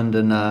Zealand,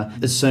 and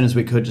as soon as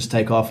we could just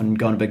take off and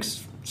go on a big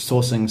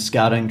sourcing,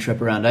 scouting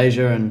trip around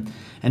Asia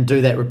and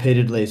do that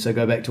repeatedly. So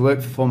go back to work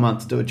for 4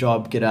 months, do a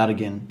job, get out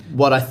again.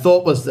 What I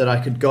thought was that I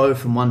could go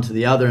from one to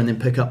the other and then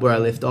pick up where I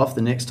left off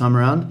the next time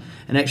around.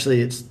 And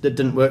actually it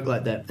didn't work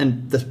like that.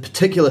 And the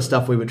particular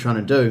stuff we were trying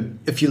to do,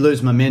 if you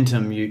lose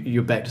momentum,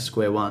 you're back to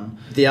square one.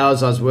 The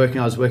hours I was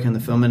working in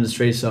the film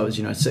industry, so it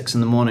was 6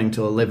 a.m.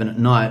 till 11 at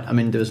night. I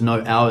mean, there was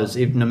no hours.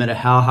 Even no matter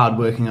how hard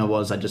working I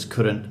was, I just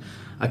couldn't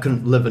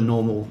live a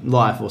normal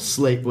life or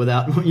sleep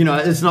without,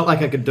 it's not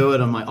like I could do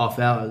it on my off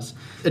hours.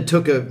 It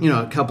took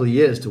a couple of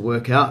years to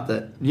work out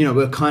that,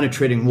 we're kind of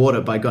treading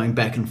water by going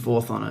back and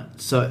forth on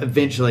it. So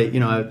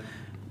eventually, I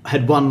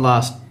had one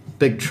last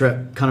big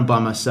trip kind of by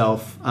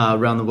myself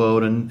around the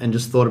world and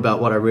just thought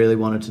about what I really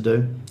wanted to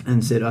do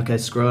and said, okay,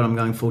 screw it, I'm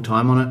going full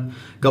time on it.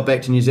 Got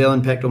back to New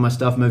Zealand, packed all my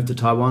stuff, moved to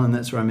Taiwan, and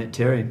that's where I met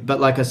Terry. But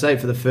like I say,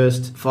 for the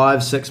first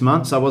 5-6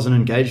 months, I wasn't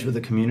engaged with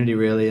the community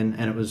really, and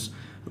it was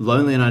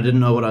lonely and I didn't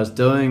know what I was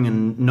doing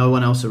and no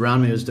one else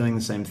around me was doing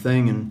the same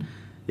thing. And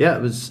yeah,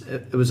 it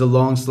was a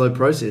long, slow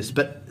process.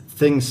 But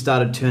things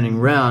started turning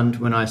around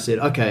when I said,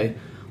 okay,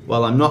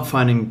 well, I'm not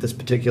finding this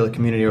particular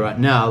community right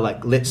now.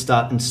 Like, let's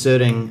start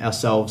inserting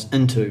ourselves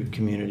into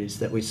communities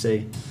that we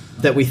see,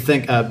 that we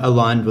think are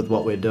aligned with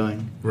what we're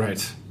doing.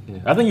 Right. Yeah.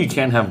 I think you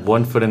can't have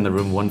one foot in the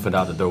room, one foot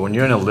out the door. When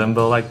you're in a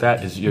limbo like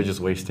that, you're just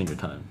wasting your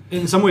time.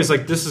 In some ways,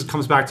 like this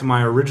comes back to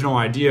my original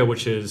idea,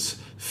 which is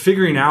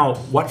figuring out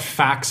what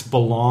facts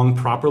belong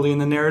properly in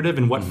the narrative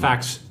and what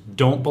facts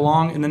don't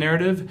belong in the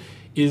narrative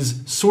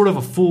is sort of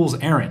a fool's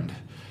errand.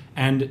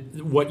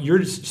 And what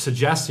you're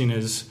suggesting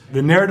is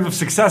the narrative of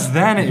success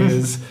then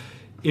is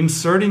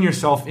inserting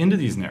yourself into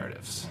these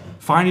narratives,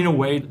 finding a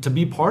way to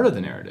be part of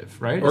the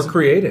narrative, right? Or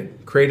create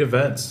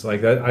events.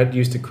 Like I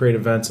used to create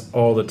events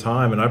all the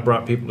time, and I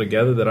brought people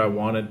together that I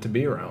wanted to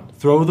be around.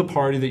 Throw the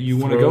party that you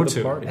want to go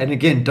to. Party. And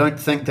again, don't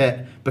think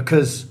that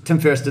because Tim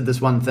Ferriss did this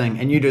one thing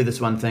and you do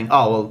this one thing,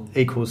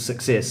 equals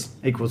success,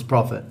 equals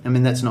profit. I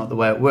mean, that's not the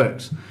way it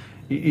works.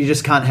 You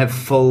just can't have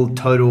full,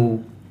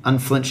 total,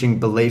 unflinching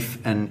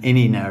belief in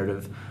any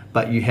narrative,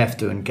 but you have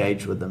to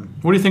engage with them.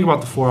 What do you think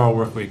about the 4-hour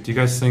work week? Do you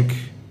guys think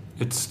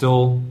it's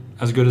still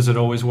as good as it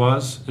always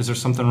was? Is there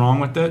something wrong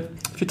with it?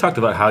 If you talked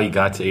about how he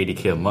got to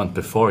 $80K a month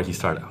before he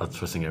started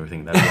outsourcing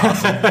everything, that'd be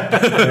awesome.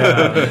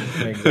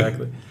 Yeah,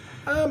 exactly.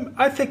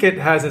 I think it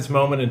has its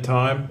moment in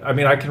time. I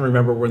mean, I can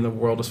remember When the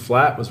World is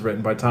Flat was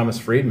written by Thomas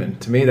Friedman.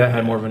 To me, that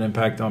had more of an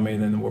impact on me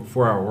than the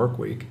 4-hour work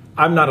week.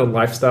 I'm not a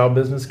lifestyle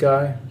business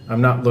guy.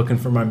 I'm not looking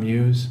for my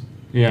muse.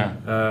 Yeah.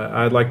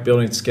 I like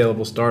building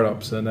scalable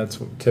startups, and that's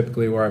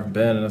typically where I've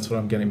been, and that's what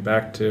I'm getting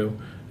back to.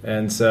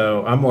 And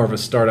so I'm more of a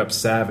startup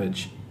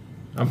savage.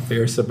 I'm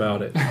fierce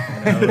about it.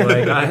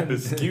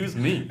 Excuse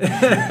me.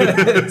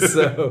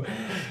 So,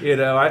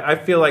 I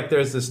feel like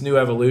there's this new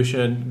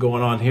evolution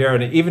going on here.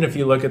 And even if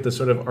you look at the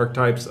sort of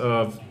archetypes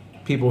of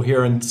people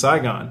here in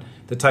Saigon,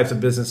 the types of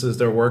businesses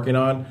they're working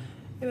on,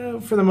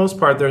 for the most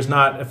part, there's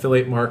not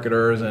affiliate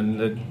marketers and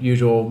the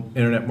usual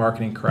internet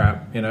marketing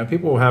crap.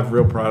 People have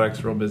real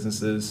products, real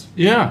businesses.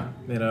 Yeah.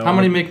 How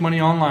many make money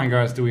online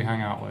guys do we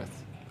hang out with?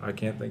 I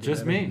can't think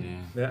just of any. me.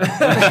 Yeah.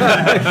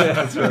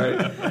 That's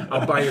right.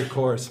 I'll buy your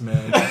course,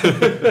 man.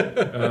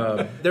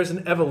 There's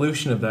an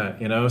evolution of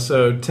that,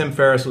 So Tim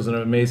Ferriss was an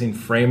amazing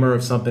framer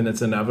of something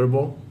that's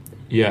inevitable.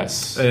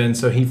 Yes. And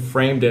so he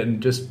framed it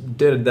and just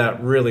did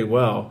that really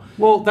well.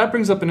 Well, that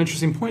brings up an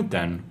interesting point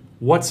then.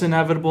 What's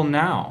inevitable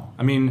now?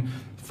 I mean,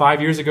 5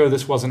 years ago,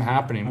 this wasn't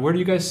happening. Where do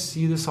you guys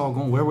see this all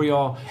going? Where are we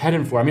all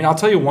heading for? I mean, I'll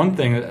tell you one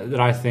thing that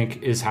I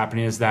think is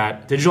happening is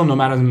that digital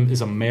nomadism is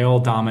a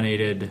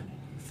male-dominated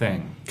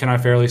thing. Can I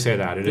fairly say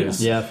that? It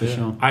is. Yeah, for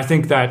sure. I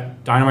think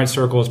that Dynamite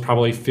Circle is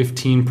probably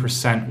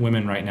 15%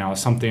 women right now.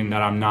 It's something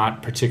that I'm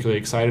not particularly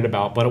excited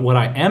about. But what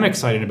I am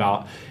excited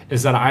about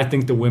is that I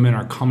think the women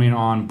are coming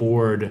on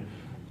board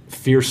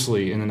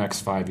fiercely in the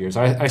next 5 years.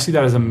 I see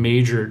that as a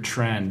major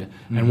trend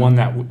and one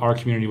that our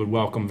community would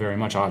welcome very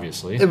much,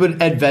 obviously. It would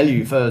add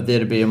value for there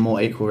to be a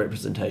more equal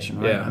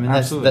representation, right? Yeah, I mean,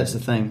 that's the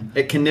thing.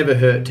 It can never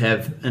hurt to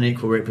have an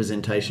equal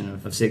representation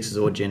of sexes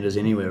or genders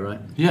anywhere, right?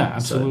 Yeah,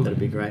 absolutely. So that'd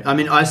be great. I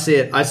mean, I see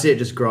it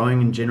just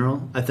growing in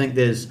general. I think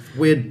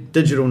we're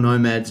digital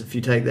nomads, if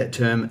you take that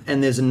term,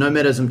 and there's a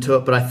nomadism to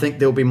it, but I think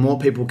there'll be more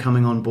people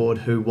coming on board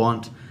who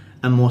want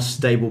a more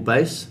stable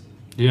base.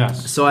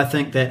 Yes. So I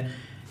think that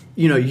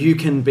you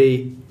can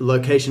be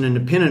location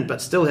independent but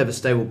still have a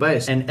stable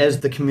base. And as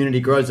the community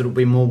grows, it'll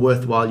be more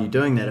worthwhile you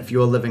doing that. If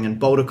you're living in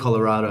Boulder,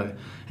 Colorado,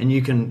 and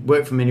you can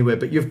work from anywhere,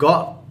 but you've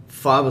got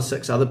 5 or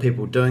 6 other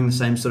people doing the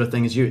same sort of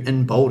thing as you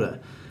in Boulder.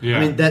 Yeah. I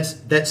mean,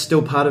 that's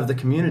still part of the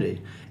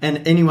community.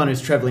 And anyone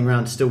who's traveling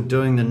around still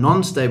doing the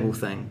non-stable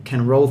thing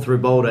can roll through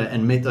Boulder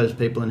and meet those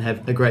people and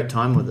have a great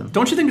time with them.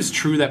 Don't you think it's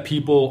true that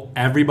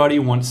everybody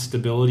wants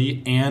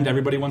stability and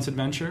everybody wants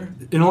adventure?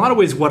 In a lot of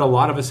ways, what a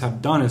lot of us have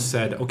done is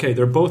said, okay,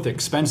 they're both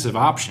expensive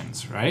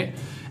options, right?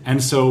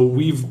 And so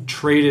we've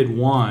traded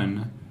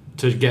one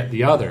to get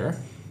the other.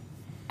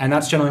 And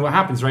that's generally what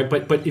happens, right?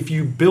 But if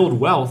you build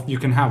wealth, you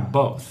can have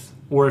both.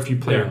 Or if you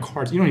play your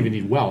cards, you don't even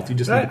need wealth. You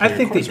just need to play I your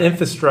think cards the right.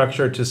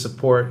 infrastructure to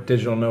support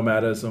digital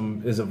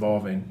nomadism is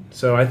evolving.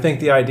 So I think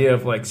the idea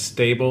of like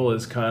stable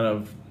is kind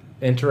of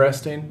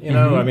interesting. You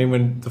know, I mean,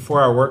 when the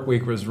 4-Hour Work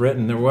Week was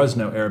written, there was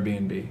no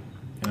Airbnb.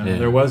 You know,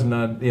 there was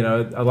none. You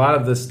know, a lot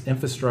of this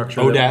infrastructure.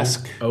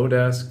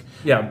 Odesk.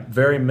 Yeah,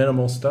 very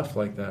minimal stuff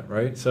like that,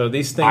 right? So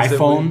these things.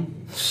 iPhone.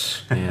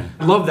 Yeah.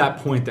 I love that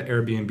point that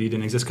Airbnb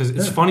didn't exist because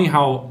it's funny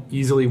how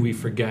easily we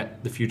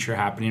forget the future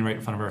happening right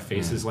in front of our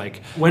faces.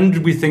 Like, when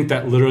did we think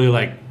that literally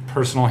like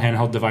personal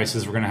handheld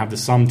devices were going to have the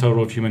sum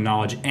total of human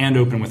knowledge and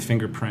open with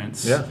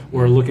fingerprints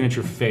or looking at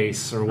your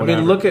face or whatever? I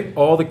mean, look at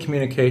all the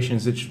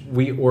communications that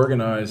we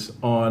organize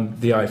on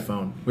the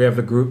iPhone. We have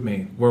the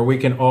GroupMe where we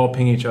can all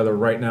ping each other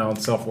right now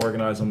and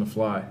self-organize on the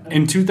fly.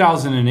 In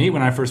 2008,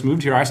 when I first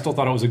moved here, I still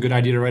thought it was a good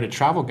idea to write a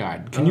travel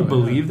guide. Can you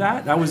believe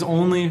that? That was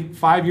only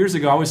 5 years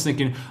ago. I was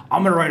thinking,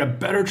 I'm going to write a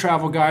better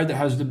travel guide that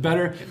has the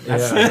better...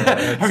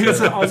 I mean,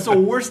 it's the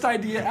worst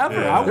idea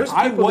ever. There's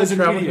I people that wasn't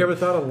travel kidding. here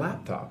without a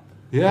laptop.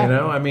 Yeah. You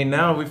know, I mean,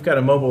 now we've got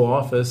a mobile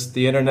office.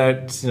 The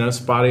internet's,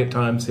 spotty at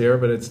times here,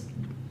 but it's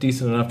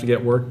decent enough to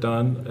get work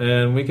done.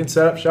 And we can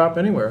set up shop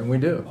anywhere, and we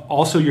do.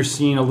 Also, you're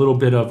seeing a little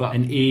bit of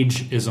an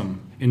ageism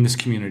in this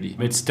community.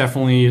 It's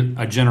definitely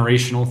a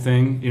generational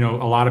thing. You know,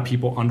 a lot of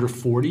people under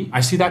 40. I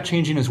see that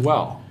changing as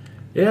well.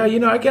 Yeah,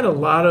 I get a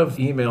lot of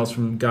emails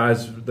from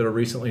guys that are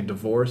recently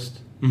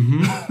divorced.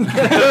 Mm-hmm.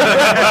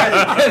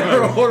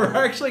 or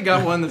actually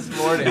got one this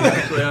morning.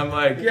 Actually, I'm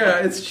like, yeah,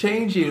 it's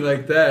changing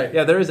like that.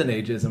 Yeah, there is an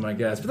ageism, I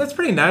guess, but that's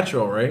pretty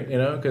natural, right?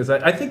 Because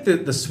I think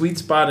that the sweet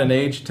spot in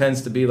age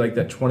tends to be like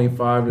that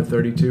 25 to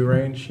 32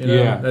 range.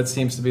 Yeah, that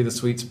seems to be the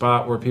sweet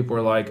spot where people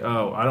are like,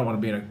 oh, I don't want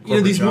to be in a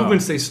corporate these job.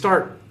 movements, they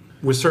start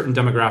with certain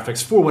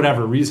demographics for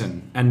whatever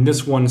reason, and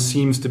this one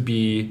seems to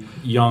be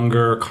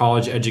younger,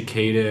 college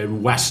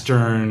educated,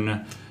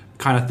 Western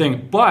kind of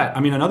thing. But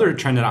I mean, another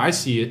trend that I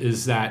see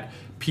is that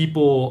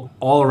people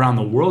all around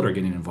the world are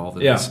getting involved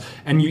in this.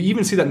 And you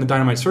even see that in the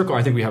Dynamite Circle.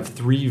 I think we have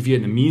 3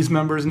 Vietnamese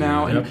members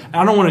now. And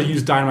I don't want to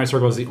use Dynamite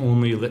Circle as the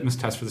only litmus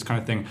test for this kind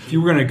of thing. If you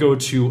were going to go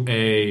to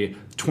a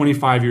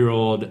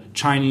 25-year-old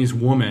Chinese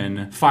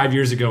woman 5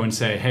 years ago and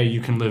say, hey, you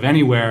can live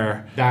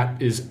anywhere,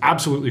 that is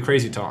absolutely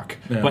crazy talk.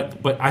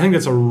 But I think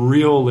that's a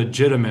real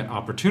legitimate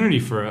opportunity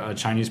for a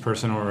Chinese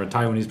person or a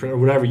Taiwanese person or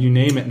whatever, you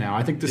name it now.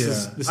 I think this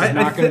is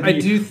not going to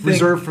be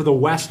reserved for the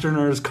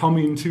Westerners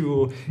coming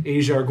to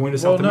Asia or going to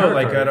South America.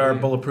 Like at our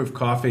Bulletproof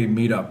Coffee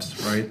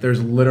meetups, right?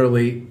 There's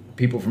literally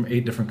people from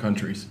 8 different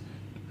countries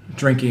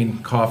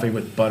drinking coffee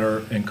with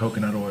butter and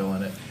coconut oil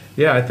in it.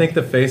 Yeah, I think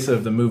the face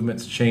of the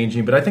movement's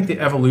changing, but I think the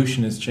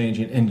evolution is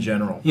changing in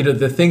general.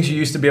 The things you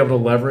used to be able to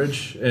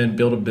leverage and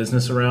build a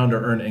business around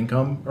or earn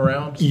income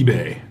around.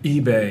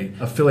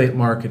 eBay, affiliate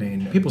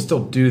marketing. People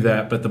still do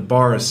that, but the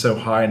bar is so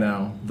high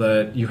now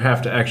that you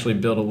have to actually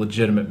build a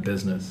legitimate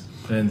business.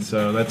 And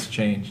so that's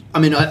changed. I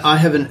mean, I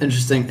have an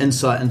interesting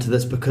insight into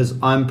this because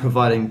I'm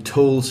providing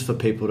tools for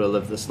people to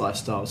live this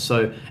lifestyle.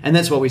 So, and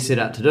that's what we set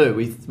out to do.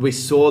 We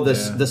saw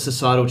this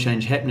societal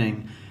change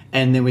happening,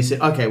 and then we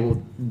said, okay,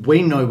 well,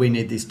 we know we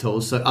need these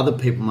tools, so other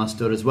people must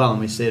do it as well. And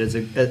we see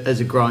it as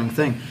a growing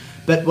thing.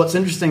 But what's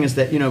interesting is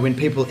that, when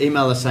people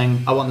email us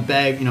saying, I want the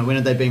bag, when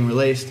are they being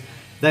released?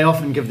 They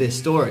often give their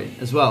story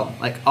as well.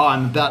 Like, oh,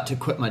 I'm about to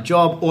quit my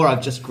job, or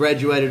I've just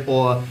graduated,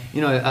 or,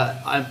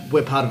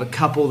 we're part of a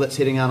couple that's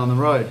heading out on the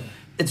road.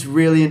 It's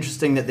really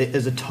interesting that there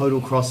is a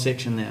total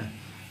cross-section there.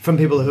 From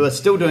people who are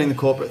still doing the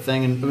corporate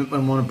thing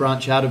and want to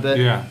branch out a bit,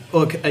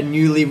 or a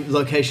newly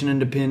location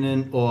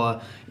independent, or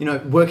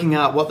working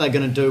out what they're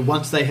going to do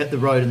once they hit the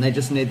road and they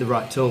just need the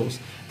right tools.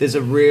 There's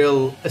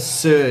a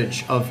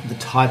surge of the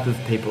type of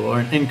people, or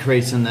an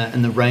increase in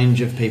the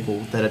range of people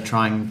that are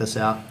trying this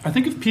out. I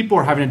think if people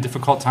are having a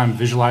difficult time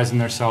visualizing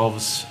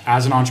themselves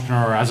as an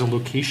entrepreneur or as a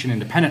location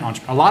independent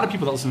entrepreneur, a lot of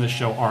people that listen to this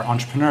show are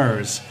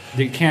entrepreneurs.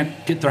 They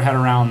can't get their head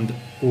around,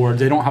 or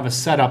they don't have a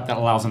setup that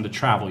allows them to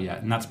travel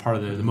yet, and that's part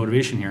of the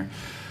motivation here.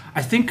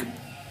 I think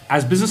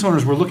as business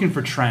owners, we're looking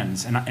for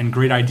trends and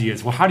great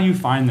ideas. Well, how do you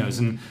find those?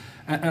 And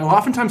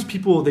oftentimes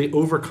people, they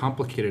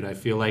overcomplicate it, I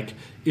feel like.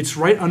 It's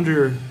right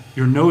under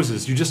your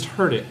noses. You just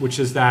heard it, which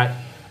is that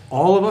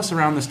all of us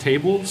around this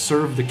table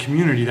serve the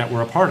community that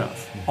we're a part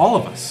of. All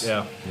of us.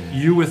 Yeah.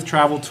 You with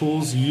travel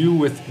tools, you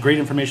with great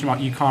information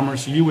about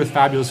e-commerce, you with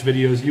fabulous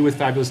videos, you with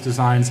fabulous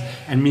designs,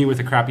 and me with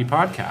a crappy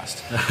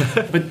podcast.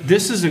 But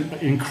this is an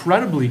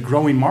incredibly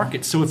growing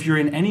market. So if you're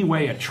in any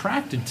way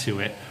attracted to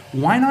it,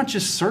 why not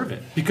just serve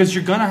it? Because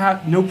you're going to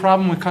have no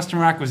problem with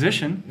customer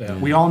acquisition. Yeah.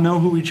 We all know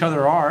who each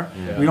other are.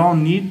 Yeah. We all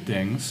need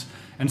things.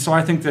 And so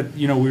I think that,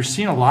 we're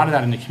seeing a lot of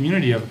that in the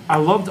community. I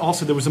loved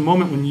also, there was a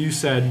moment when you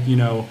said,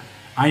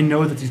 I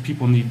know that these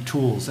people need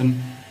tools. And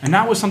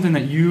that was something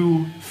that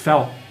you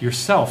felt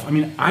yourself. I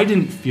mean, I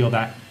didn't feel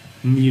that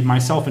need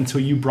myself until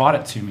you brought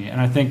it to me.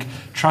 And I think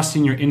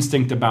trusting your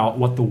instinct about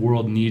what the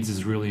world needs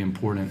is really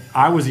important.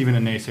 I was even a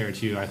naysayer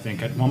too. I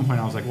think at one point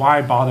I was like,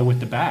 why bother with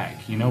the bag?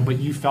 But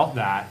you felt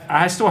that.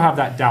 I still have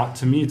that doubt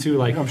to me too.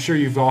 Like, I'm sure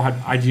you've all had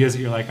ideas that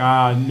you're like,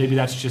 maybe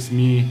that's just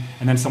me.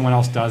 And then someone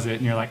else does it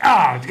and you're like,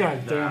 god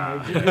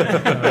damn.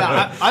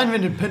 I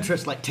invented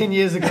Pinterest like 10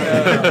 years ago.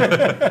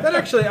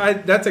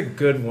 That's a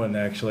good one,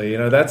 actually.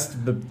 That's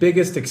the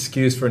biggest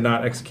excuse for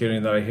not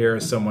executing that I hear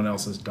is someone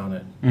else has done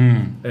it.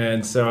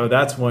 And so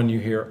that's one you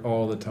hear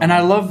all the time. And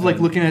I love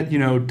looking at,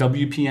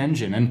 WP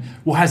Engine and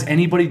has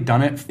anybody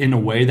done it in a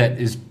way that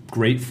is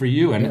great for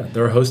you? And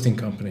they're a hosting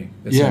company,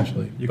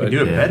 essentially. You can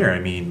do it better. I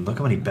mean, look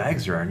how many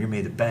bags there are, and you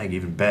made the bag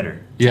even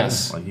better.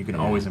 Yes. Like, you can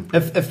always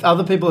improve. If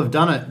other people have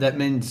done it, that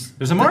means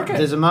there's a market.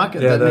 There's a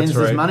market. Yeah, that means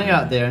right. There's money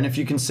out there. And if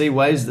you can see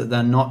ways that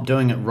they're not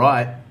doing it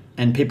right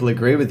and people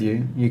agree with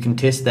you, you can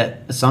test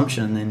that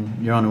assumption and then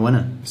you're on a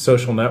winner.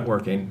 Social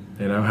networking.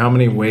 How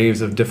many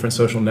waves of different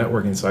social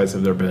networking sites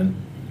have there been?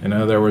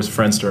 There was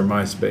Friendster,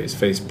 MySpace,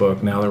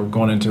 Facebook. Now they're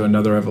going into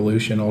another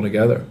evolution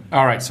altogether.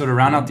 All right, so to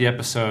round out the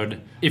episode,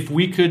 if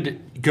we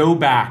could go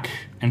back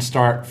and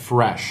start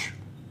fresh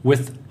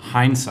with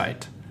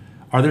hindsight,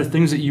 are there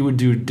things that you would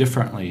do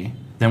differently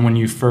than when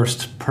you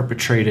first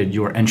perpetrated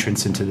your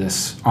entrance into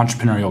this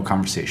entrepreneurial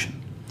conversation?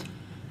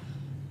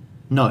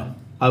 No,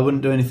 I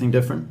wouldn't do anything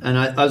different. And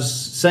I was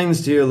saying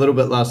this to you a little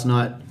bit last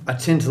night. I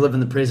tend to live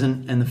in the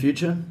present and the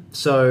future.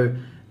 So,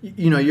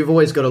 you've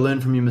always got to learn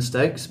from your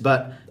mistakes,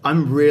 but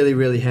I'm really,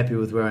 really happy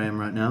with where I am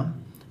right now.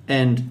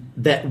 And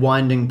that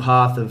winding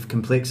path of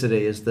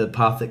complexity is the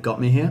path that got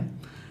me here.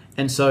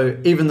 And so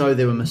even though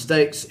there were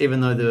mistakes, even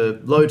though there were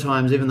low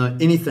times, even though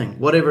anything,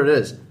 whatever it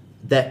is,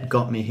 that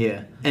got me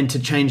here. And to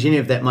change any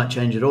of that might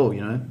change it all,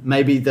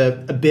 Maybe a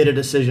better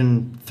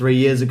decision 3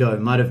 years ago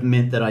might have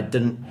meant that I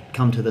didn't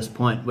come to this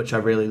point, which I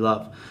really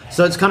love.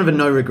 So it's kind of a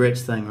no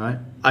regrets thing, right?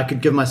 I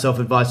could give myself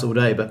advice all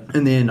day, but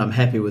in the end, I'm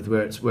happy with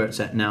where it's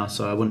at now,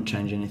 so I wouldn't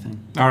change anything.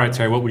 All right,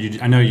 Terry, what would you do?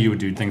 I know you would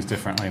do things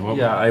differently.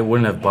 I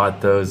wouldn't have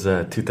bought those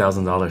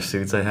 $2,000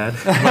 suits I had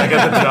when I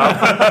got the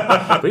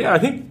job. But I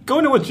think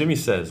going to what Jimmy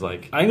says, I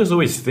think there's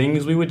always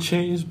things we would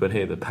change, but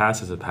hey, the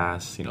past is the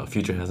past.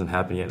 Future hasn't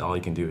happened yet. All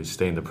you can do is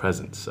stay in the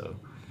present, so...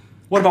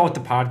 What about with the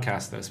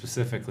podcast, though,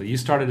 specifically? You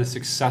started a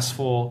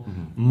successful,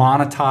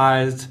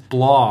 monetized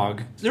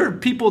blog. There are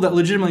people that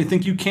legitimately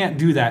think you can't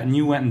do that, and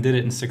you went and did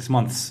it in 6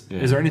 months.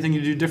 Yeah. Is there anything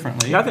you do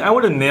differently? Yeah, I think I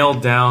would have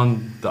nailed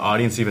down the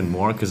audience even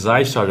more, because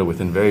I started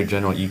within very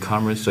general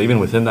e-commerce. So even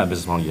within that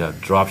business model, you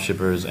have drop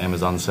shippers,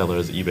 Amazon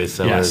sellers, eBay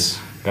sellers,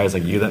 guys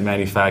like you that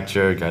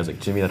manufacture, guys like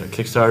Jimmy that are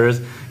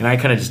Kickstarters. And I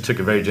kind of just took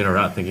a very general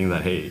route thinking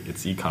that, hey,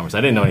 it's e-commerce. I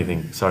didn't know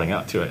anything starting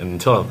out to it. And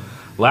until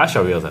last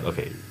year, I realized that,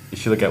 okay,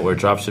 if you look at where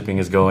dropshipping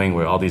is going,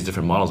 where all these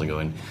different models are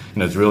going,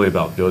 it's really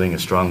about building a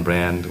strong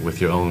brand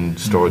with your own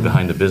story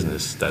behind the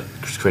business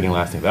that's creating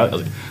lasting value. I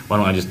was like, why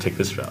don't I just take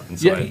this route? And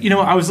so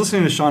I was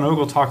listening to Sean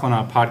Ogle talk on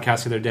a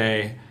podcast the other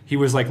day. He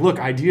was like, look,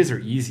 ideas are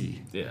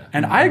easy. Yeah.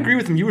 And I agree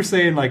with him. You were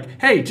saying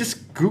hey,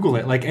 just Google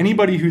it. Like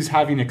anybody who's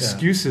having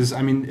excuses,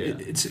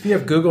 it's... If you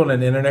have Google and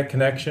an internet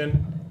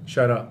connection,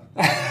 shut up.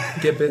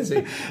 Get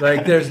busy.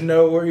 There's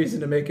no reason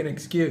to make an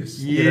excuse.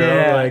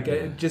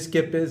 Just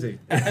get busy.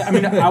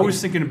 I was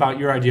thinking about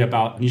your idea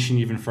about niching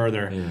even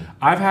further. Yeah.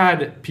 I've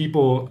had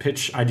people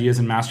pitch ideas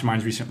in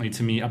masterminds recently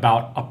to me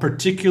about a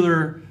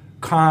particular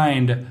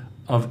kind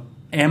of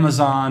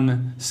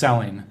Amazon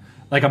selling,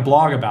 like a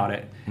blog about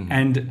it. Mm-hmm.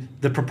 And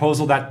the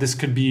proposal that this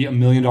could be $1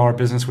 million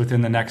business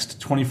within the next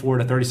 24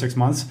 to 36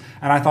 months.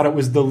 And I thought it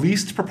was the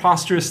least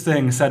preposterous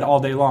thing said all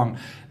day long.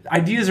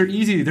 Ideas are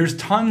easy. There's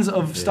tons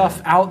of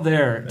stuff out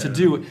there to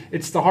do.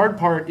 It's the hard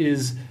part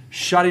is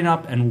shutting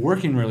up and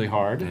working really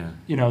hard.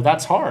 Yeah.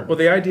 That's hard. Well,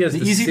 the idea is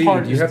the easy seed.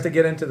 Part. You have to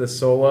get into the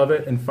soul of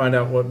it and find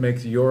out what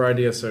makes your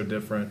idea so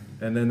different.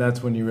 And then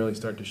that's when you really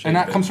start to shape it. And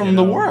that comes from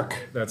the work.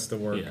 That's the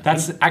work. Yeah.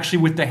 That's actually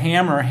with the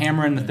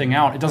hammering the thing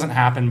out. It doesn't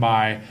happen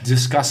by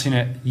discussing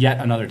it yet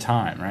another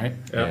time, right?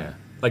 Yeah.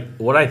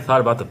 What I thought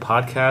about the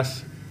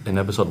podcast in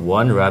episode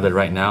 1 rather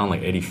right now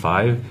in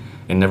 85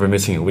 and never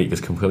missing a week is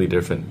completely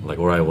different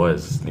where I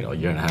was a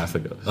year and a half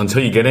ago.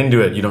 Until you get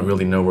into it, you don't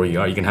really know where you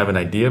are. You can have an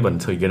idea, but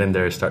until you get in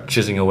there and start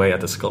chiseling away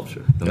at the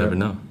sculpture, you'll never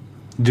know.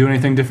 Do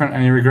anything different?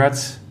 Any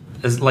regrets?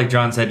 As like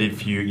John said,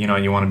 if you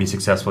want to be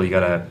successful, you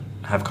got to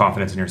have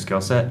confidence in your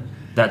skill set.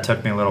 That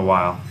took me a little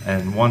while.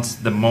 And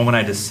the moment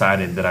I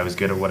decided that I was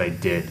good at what I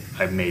did,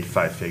 I made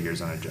 5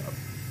 figures on a job,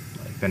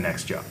 the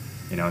next job.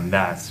 And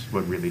that's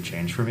what really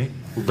changed for me.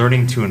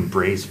 Learning to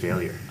embrace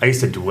failure. I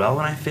used to dwell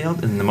when I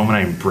failed, and the moment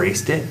I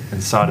embraced it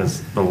and saw it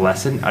as the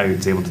lesson, I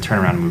was able to turn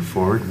around and move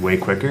forward way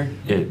quicker.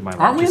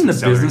 Aren't we in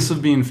the business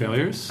of being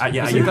failures?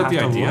 You have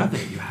to love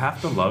it. You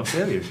have to love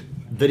failures.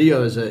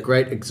 Video is a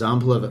great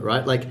example of it,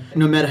 right?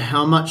 No matter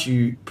how much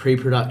you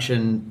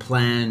pre-production,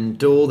 plan,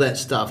 do all that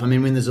stuff.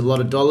 When there's a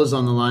lot of dollars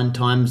on the line,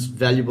 time's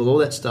valuable, all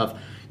that stuff.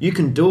 You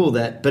can do all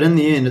that, but in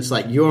the end, it's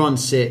you're on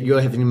set,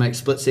 you're having to make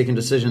split-second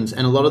decisions,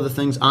 and a lot of the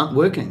things aren't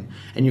working,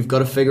 and you've got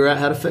to figure out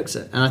how to fix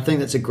it. And I think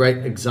that's a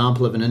great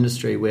example of an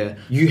industry where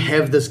you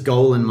have this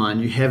goal in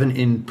mind, you have an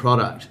end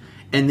product,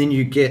 and then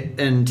you get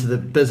into the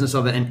business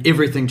of it and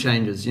everything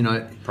changes, you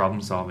know.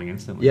 Problem solving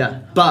instantly.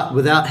 Yeah, but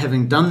without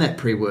having done that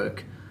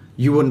pre-work,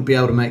 you wouldn't be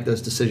able to make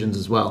those decisions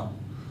as well.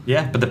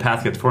 Yeah, but the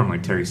path gets formed,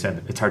 like Terry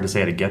said. It's hard to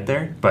say how to get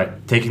there,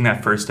 but taking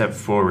that first step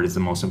forward is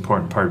the most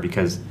important part,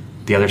 because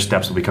the other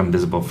steps will become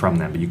visible from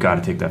them. But you got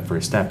to take that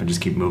first step and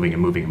just keep moving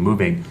and moving and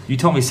moving. You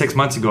told me 6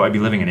 months ago I'd be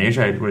living in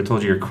Asia, I would have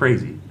told you you're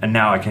crazy. And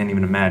now I can't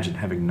even imagine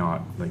having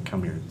not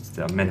come here.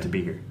 I'm meant to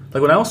be here.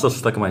 Like when I was so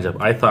stuck in my job,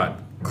 I thought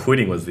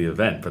quitting was the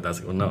event, but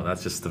that's no,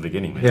 that's just the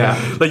beginning, man.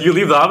 Yeah. Like you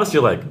leave the office,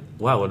 you're like,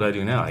 wow, what do I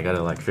do now? I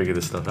gotta figure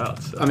this stuff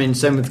out. So. I mean,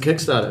 same with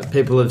Kickstarter.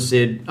 People have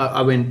said,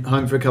 I went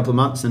home for a couple of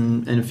months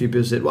and a few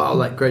people said,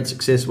 wow, great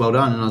success, well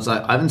done. And I was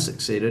like, I haven't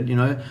succeeded, you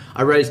know.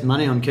 I raised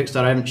money on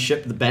Kickstarter, I haven't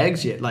shipped the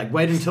bags yet.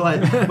 Wait until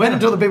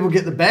the people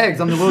get the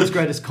bags. I'm the world's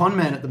greatest con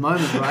man at the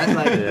moment,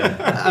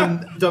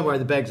 right? Don't worry,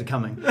 the bags are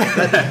coming.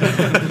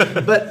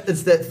 But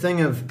it's that thing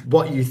of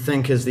what you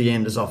think is the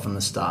end is often the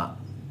start.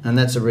 And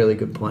that's a really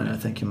good point I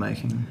think you're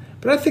making.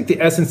 But I think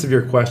the essence of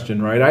your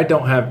question, right? I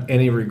don't have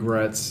any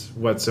regrets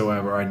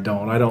whatsoever. I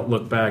don't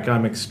look back.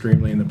 I'm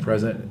extremely in the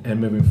present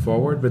and moving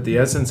forward. But the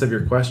essence of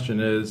your question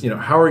is,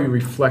 how are you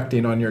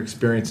reflecting on your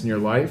experience in your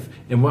life,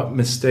 and what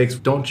mistakes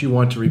don't you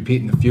want to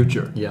repeat in the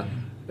future? Yeah.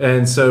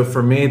 And so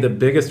for me, the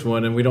biggest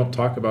one, and we don't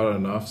talk about it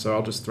enough, so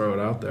I'll just throw it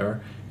out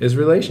there, is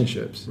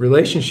relationships.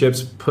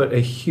 Relationships put a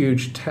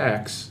huge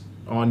tax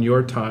on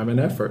your time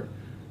and effort.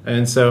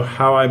 And so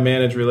how I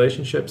manage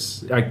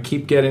relationships, I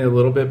keep getting a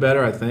little bit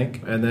better, I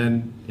think, and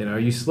then,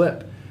 you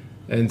slip.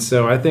 And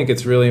so I think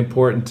it's really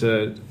important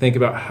to think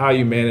about how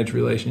you manage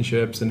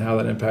relationships and how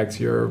that impacts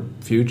your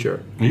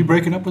future. Are you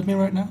breaking up with me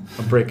right now?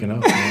 I'm breaking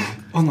up,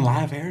 man. On the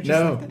live air?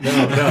 No.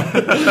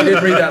 I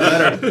didn't read that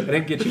letter. I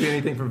didn't get you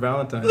anything for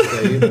Valentine's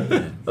Day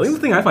either. I think the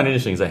thing I find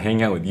interesting is I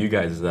hang out with you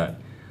guys is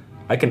that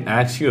I can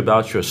ask you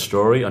about your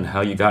story on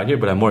how you got here,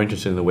 but I'm more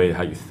interested in the way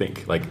how you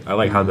think. I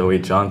like how the way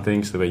John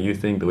thinks, the way you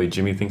think, the way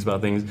Jimmy thinks about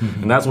things.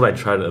 Mm-hmm. And that's what I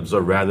try to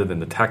absorb rather than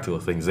the tactical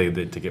things they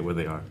did to get where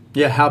they are.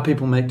 Yeah, how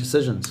people make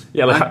decisions.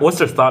 Yeah, what's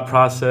their thought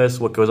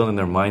process, what goes on in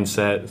their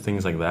mindset,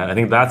 things like that. I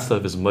think that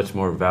stuff is much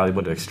more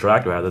valuable to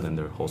extract rather than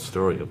their whole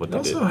story of what they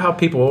did. Also how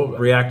people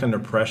react under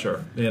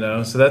pressure,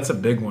 so that's a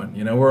big one.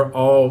 We're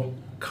all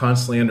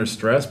constantly under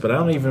stress, but I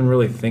don't even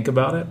really think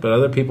about it. But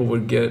other people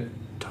would get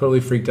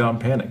totally freaked out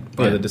and panicked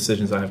by the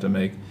decisions I have to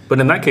make.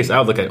 But in that case, I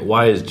would look at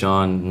why is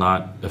John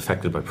not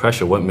affected by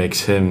pressure? What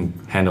makes him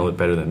handle it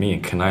better than me?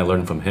 And can I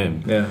learn from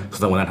him? Yeah. So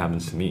that when that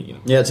happens to me,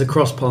 Yeah, it's a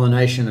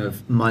cross-pollination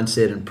of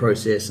mindset and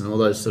process and all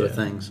those sort of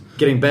things.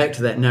 Getting back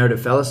to that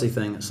narrative fallacy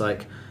thing, it's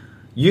like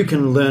you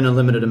can learn a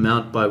limited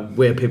amount by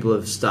where people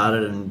have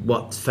started and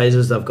what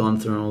phases they've gone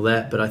through and all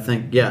that. But I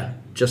think,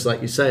 just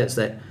like you say, it's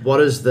that what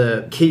is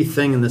the key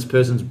thing in this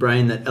person's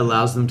brain that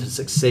allows them to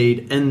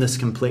succeed in this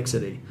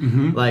complexity?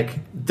 Mm-hmm.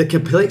 The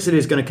complexity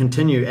is going to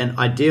continue, and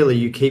ideally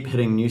you keep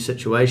hitting new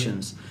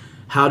situations.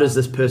 How does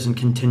this person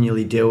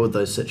continually deal with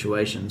those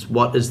situations?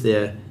 What is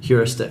their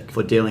heuristic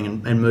for dealing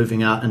and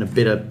moving out in a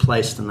better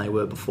place than they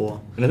were before?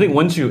 And I think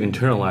once you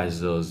internalize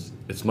those,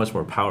 it's much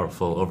more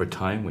powerful over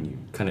time when you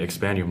kind of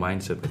expand your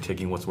mindset by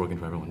taking what's working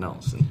for everyone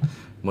else, and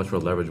much more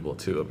leverageable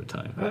too over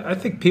time. I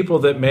think people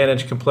that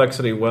manage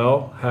complexity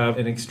well have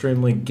an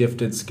extremely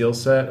gifted skill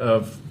set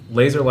of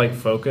laser-like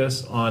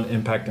focus on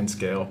impact and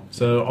scale.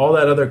 So all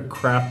that other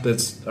crap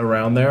that's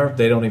around there,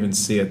 they don't even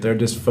see it. They're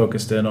just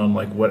focused in on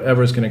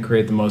whatever's going to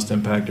create the most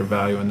impact or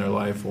value in their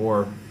life,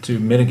 or to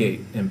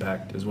mitigate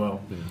impact as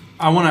well. Yeah.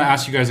 I want to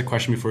ask you guys a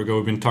question before we go.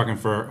 We've been talking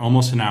for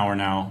almost an hour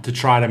now to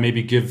try to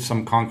maybe give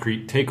some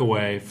concrete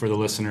takeaway for the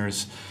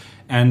listeners.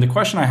 And the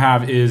question I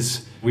have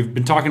is, we've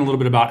been talking a little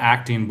bit about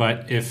acting,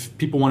 but if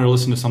people want to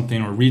listen to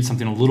something or read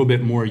something a little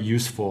bit more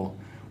useful,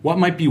 what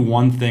might be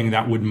one thing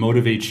that would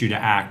motivate you to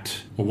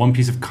act, or one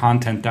piece of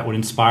content that would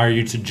inspire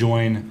you to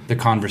join the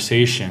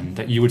conversation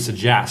that you would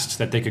suggest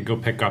that they could go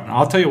pick up? And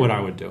I'll tell you what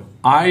I would do.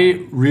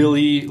 I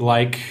really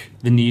like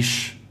the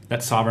niche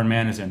that Sovereign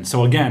Man is in.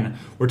 So again,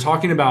 we're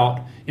talking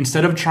about,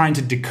 instead of trying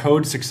to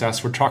decode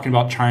success, we're talking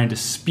about trying to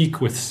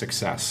speak with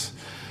success.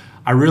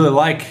 I really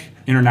like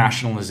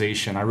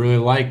internationalization. I really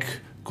like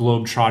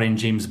globe-trotting,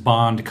 James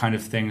Bond kind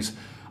of things.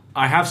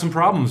 I have some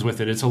problems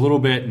with it. It's a little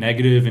bit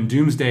negative and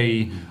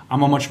doomsday.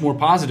 I'm a much more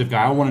positive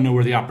guy. I want to know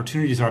where the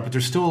opportunities are, but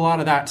there's still a lot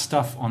of that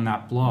stuff on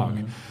that blog.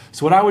 Mm-hmm.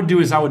 So what I would do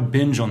is I would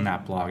binge on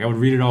that blog. I would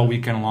read it all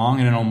weekend long,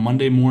 and then on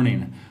Monday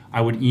morning,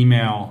 I would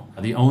email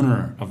the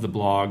owner of the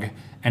blog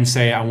and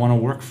say, I want to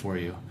work for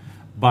you.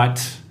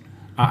 But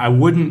I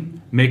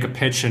wouldn't make a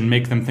pitch and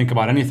make them think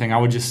about anything. I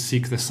would just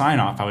seek the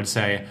sign-off. I would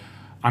say,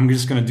 I'm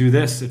just going to do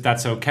this. If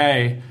that's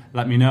okay,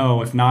 let me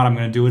know. If not, I'm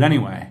going to do it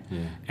anyway. Yeah.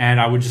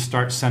 And I would just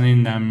start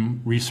sending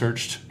them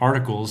researched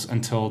articles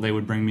until they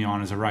would bring me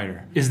on as a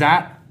writer. Is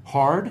that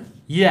hard?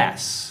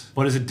 Yes.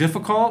 But is it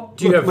difficult?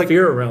 Do you have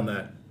fear around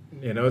that?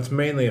 It's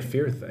mainly a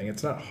fear thing.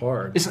 It's not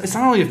hard. It's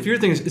not only a fear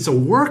thing. It's a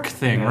work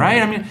thing,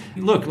 right? I mean,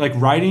 look,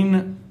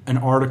 writing an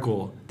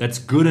article that's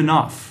good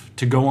enough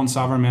to go on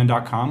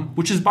sovereignman.com,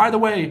 which is, by the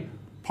way,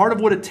 part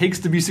of what it takes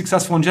to be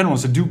successful in general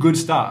is to do good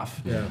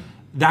stuff. Yeah.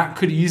 That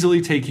could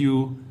easily take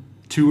you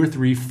 2 or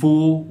 3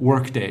 full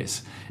work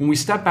days. When we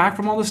step back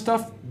from all this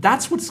stuff,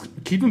 that's what's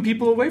keeping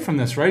people away from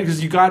this, right?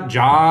 Because you got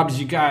jobs,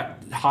 you got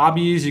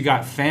hobbies, you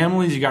got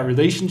families, you got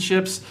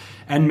relationships,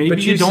 and maybe But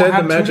you don't said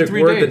have the 2 or magic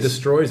 3 word days. that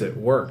destroys it,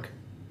 work.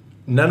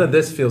 None of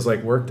this feels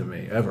like work to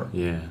me, ever.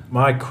 Yeah.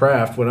 My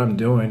craft, what I'm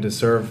doing to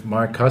serve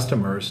my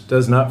customers,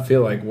 does not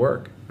feel like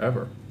work,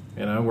 ever.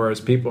 Whereas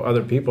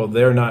other people,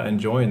 they're not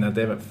enjoying that.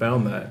 They haven't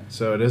found that.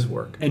 So it is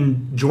work.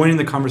 And joining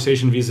the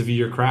conversation vis-a-vis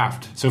your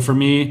craft. So for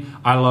me,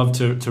 I love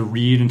to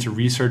read and to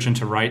research and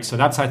to write. So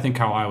that's, I think,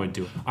 how I would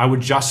do it. I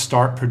would just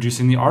start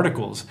producing the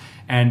articles.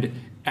 And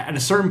at a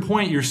certain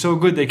point, you're so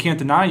good they can't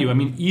deny you. I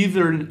mean,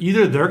 either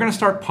they're going to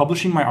start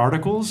publishing my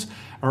articles,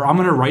 or I'm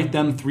going to write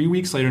them 3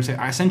 weeks later and say,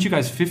 I sent you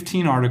guys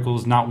 15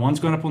 articles. Not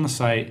one's going up on the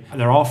site.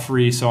 They're all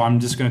free. So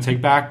I'm just going to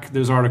take back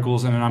those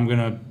articles, and then I'm going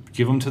to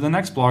give them to the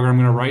next blogger. I'm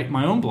going to write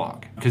my own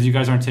blog because you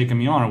guys aren't taking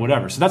me on or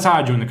whatever. So that's how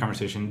I join the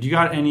conversation. Do you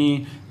got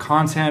any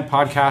content,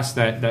 podcasts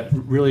that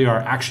really are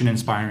action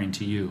inspiring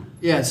to you?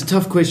 Yeah, it's a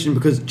tough question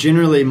because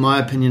generally my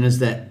opinion is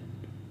that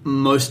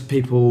most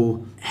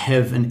people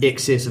have an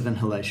excess of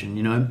inhalation,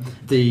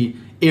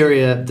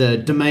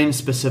 The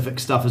domain-specific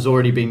stuff is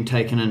already being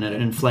taken in at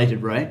an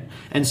inflated rate.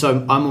 And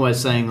so I'm always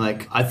saying,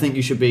 I think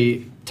you should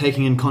be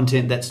taking in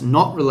content that's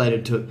not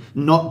related to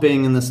not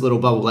being in this little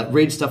bubble.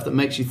 Read stuff that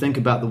makes you think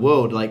about the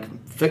world, like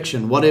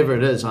fiction, whatever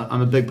it is.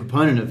 I'm a big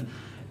proponent of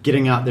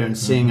getting out there and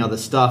seeing other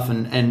stuff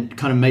and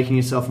kind of making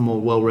yourself a more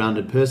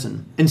well-rounded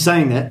person. In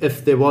saying that,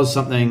 if there was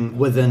something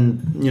within,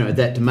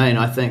 that domain,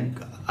 I think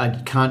I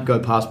can't go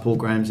past Paul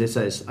Graham's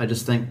essays. I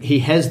just think he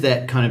has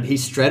that he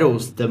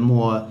straddles the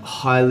more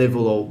high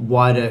level or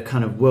wider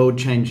kind of world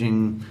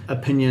changing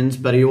opinions,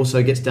 but he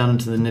also gets down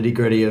into the nitty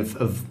gritty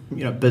of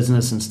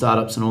business and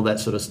startups and all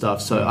that sort of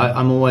stuff. So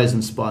I'm always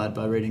inspired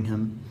by reading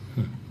him.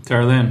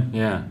 Tara Lynn.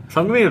 Yeah. If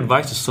I'm giving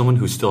advice to someone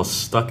who's still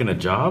stuck in a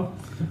job,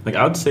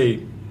 I would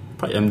say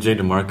probably MJ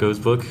DeMarco's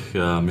book,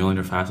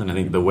 Millionaire Fast. And I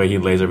think the way he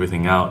lays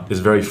everything out is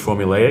very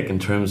formulaic in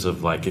terms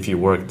of if you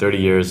work 30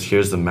 years,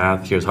 here's the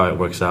math, here's how it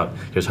works out,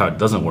 here's how it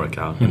doesn't work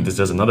out. And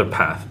there's another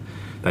path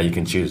that you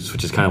can choose,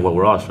 which is kind of what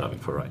we're all striving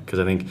for, right? Because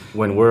I think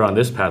when we're on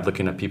this path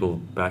looking at people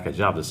back at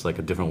jobs, it's like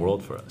a different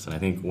world for us. And I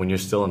think when you're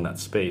still in that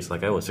space,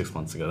 like I was 6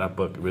 months ago, that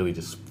book really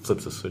just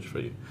flips a switch for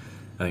you.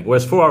 I think,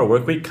 whereas 4 Hour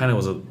Workweek kind of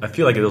was, I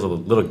feel like it was a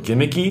little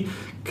gimmicky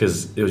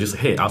because it was just,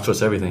 hey,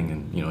 outsource everything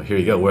and here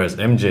you go. Whereas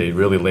MJ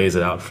really lays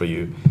it out for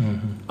you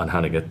on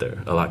how to get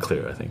there a lot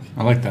clearer, I think.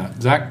 I like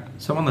that. Zach?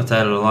 Someone that's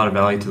added a lot of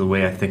value to the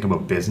way I think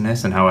about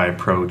business and how I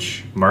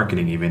approach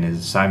marketing even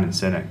is Simon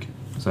Sinek.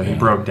 So he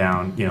broke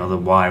down, the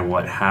why,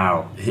 what,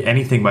 how.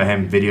 Anything by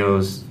him,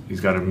 videos, he's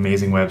got an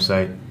amazing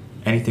website.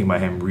 Anything by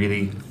him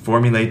really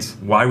formulates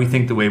why we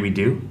think the way we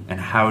do and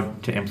how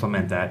to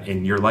implement that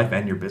in your life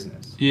and your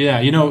business.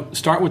 Yeah,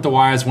 Start with the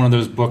Why is one of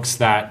those books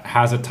that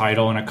has a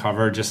title and a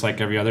cover just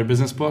like every other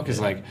business book. Is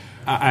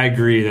I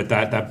agree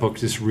that book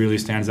just really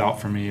stands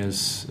out for me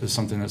as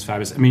something that's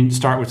fabulous. I mean,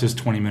 start with this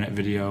 20-minute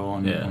video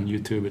on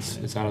YouTube.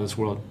 It's out of this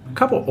world. A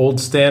couple old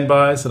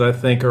standbys that I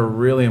think are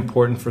really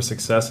important for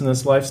success in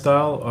this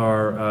lifestyle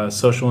are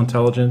Social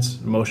Intelligence,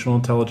 Emotional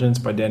Intelligence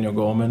by Daniel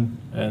Goleman.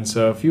 And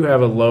so if you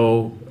have a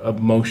low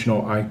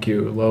emotional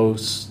IQ, low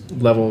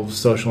level of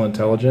social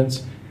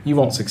intelligence, you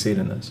won't succeed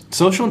in this.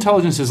 Social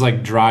intelligence is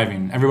like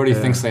driving. Everybody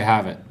thinks they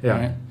have it. Yeah,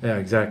 right? yeah,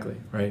 exactly,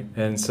 right.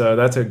 And so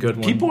that's a good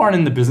one. People aren't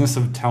in the business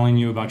of telling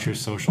you about your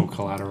social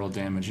collateral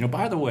damage.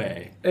 By the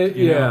way,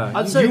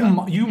 I'd say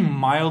you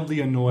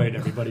mildly annoyed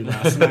everybody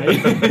last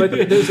night. But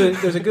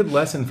there's a good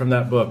lesson from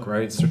that book,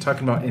 right? So they're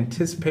talking about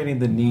anticipating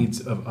the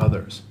needs of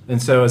others. And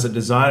so as a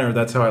designer,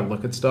 that's how I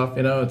look at stuff.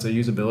 It's a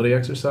usability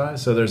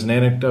exercise. So there's an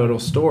anecdotal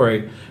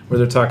story where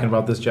they're talking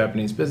about this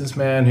Japanese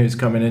businessman who's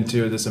coming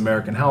into this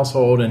American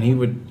household, and he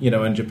would,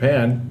 in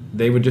Japan,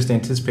 they would just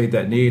anticipate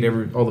that need.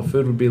 All the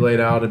food would be laid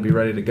out and be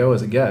ready to go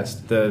as a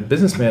guest. The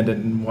businessman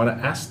didn't want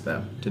to ask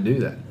them to do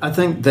that. I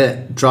think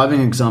that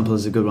driving example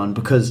is a good one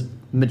because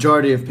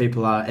majority of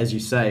people are, as you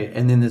say,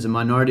 and then there's a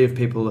minority of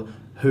people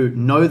who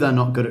know they're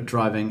not good at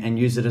driving and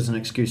use it as an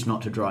excuse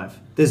not to drive.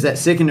 There's that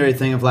secondary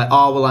thing of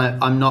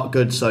I'm not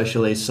good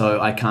socially,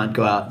 so I can't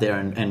go out there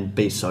and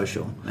be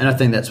social. And I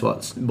think that's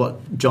what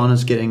John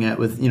is getting at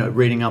with,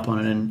 reading up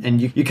on it.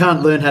 And you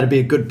can't learn how to be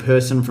a good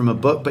person from a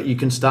book, but you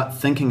can start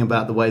thinking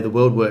about the way the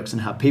world works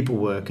and how people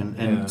work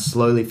and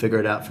slowly figure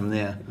it out from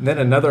there. And then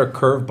another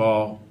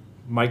curveball,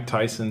 Mike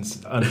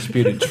Tyson's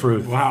Undisputed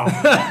Truth. Wow.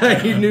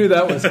 He knew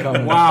that was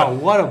coming. Wow,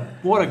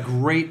 what a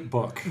great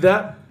book.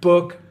 That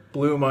book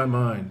blew my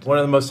mind. One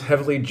of the most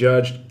heavily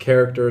judged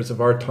characters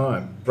of our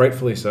time,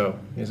 rightfully so.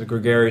 He has a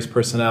gregarious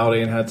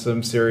personality and had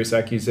some serious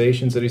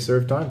accusations that he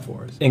served time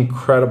for.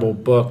 Incredible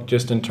book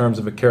just in terms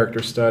of a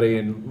character study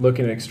and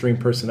looking at extreme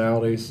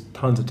personalities.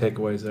 Tons of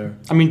takeaways there.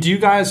 I mean, do you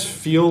guys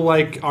feel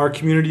like our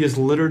community is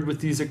littered with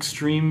these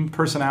extreme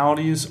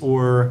personalities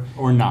or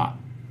not?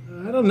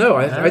 I don't know.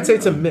 I'd say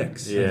it's a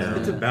mix. Yeah,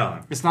 it's a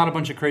balance. It's not a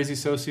bunch of crazy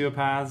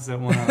sociopaths that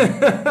want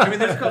to... I mean,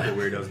 there's a couple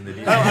weirdos in the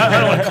DC. I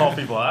don't want to call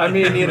people out. I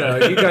mean,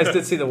 you guys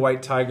did see the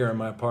white tiger in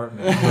my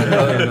apartment. But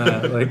other than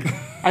that,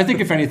 I think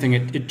if anything,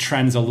 it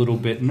trends a little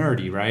bit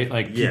nerdy, right?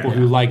 Like people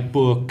who like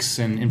books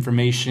and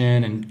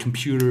information and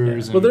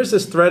computers. Well, there's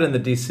this thread in the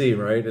DC,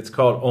 right? It's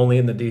called Only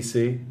in the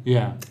DC.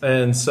 Yeah.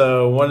 And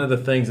so one of the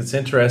things that's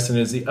interesting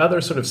is the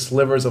other sort of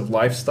slivers of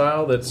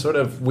lifestyle that sort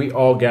of we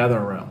all gather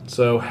around.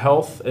 So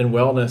health and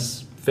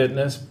wellness,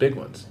 fitness, big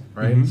ones,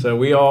 right? So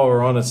we all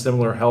are on a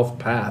similar health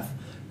path,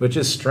 which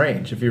is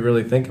strange if you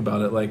really think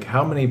about it. Like,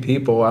 how many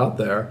people out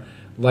there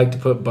like to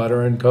put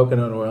butter and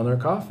coconut oil in their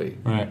coffee?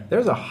 Right.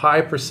 There's a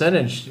high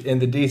percentage in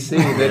the DC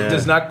that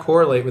does not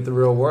correlate with the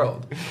real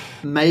world.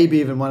 Maybe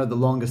even one of the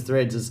longest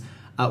threads is,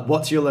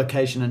 what's your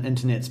location and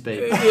internet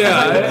speed?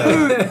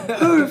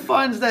 Who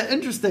finds that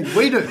interesting?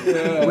 We do.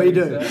 We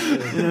do.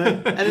 Exactly.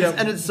 You know?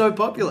 And it's so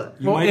popular.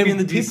 You might be in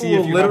the DC people if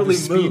will you have the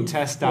literally move.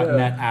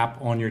 speedtest.net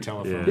app on your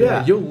telephone.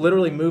 Yeah, you'll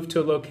literally move to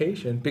a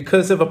location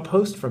because of a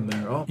post from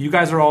there. Oh. You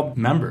guys are all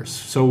members.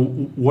 So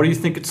what do you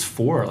think it's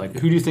for? Like,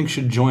 who do you think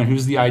should join?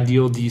 Who's the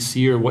ideal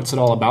DC, or what's it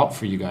all about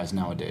for you guys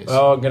nowadays?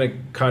 Oh, I'm going to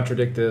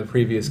contradict the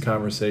previous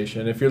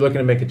conversation. If you're looking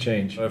to make a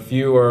change, if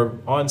you are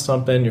on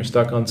something, you're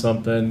stuck on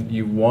something,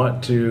 you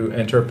want to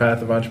enter a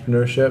path of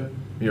entrepreneurship,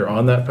 you're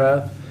on that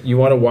path, you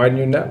want to widen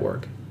your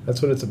network.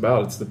 That's what it's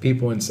about. It's the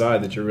people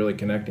inside that you're really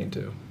connecting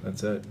to.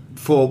 That's it.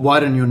 For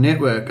widen your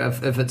network,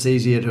 if it's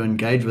easier to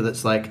engage with,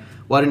 it's like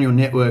widen your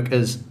network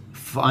is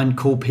find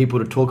cool people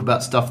to talk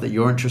about stuff that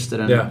you're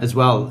interested in as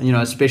well. You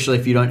know, especially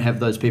if you don't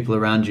have those people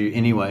around you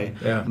anyway.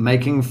 Yeah.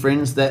 Making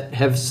friends that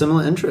have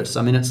similar interests.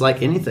 I mean, it's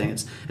like anything.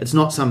 It's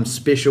not some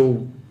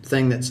special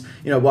thing that's,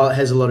 you know, while it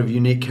has a lot of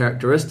unique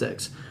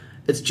characteristics,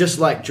 it's just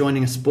like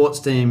joining a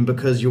sports team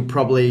because you'll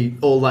probably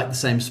all like the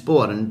same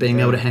sport and being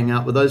able to hang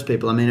out with those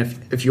people. I mean,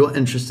 if you're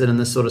interested in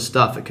this sort of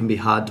stuff, it can be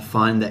hard to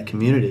find that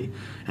community.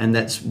 And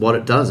that's what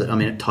it does. I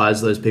mean, it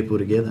ties those people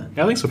together.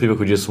 Yeah, I think some people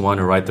who just want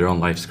to write their own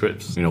life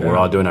scripts. You know, we're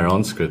all doing our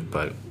own script,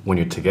 but when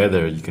you're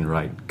together, you can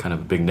write kind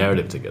of a big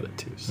narrative together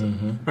too. So.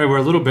 Right, we're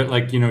a little bit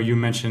like, you know, you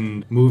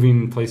mentioned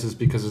moving places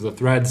because of the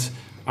threads.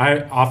 I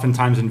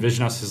oftentimes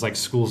envision us as like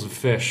schools of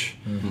fish.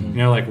 You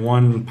know, like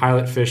one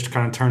pilot fish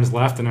kind of turns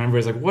left, and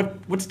everybody's like,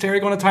 "What's Terry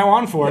going to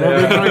Taiwan for?" And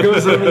everybody kind of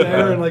goes over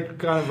there and like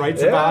kind of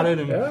writes about it.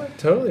 And,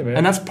 Totally, man.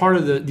 And that's part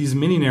of these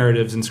mini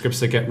narratives and scripts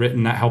that get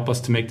written that help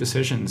us to make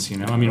decisions. You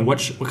know, I mean, what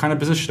kind of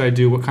business should I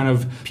do? What kind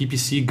of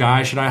PPC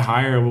guy should I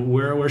hire?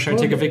 Where should I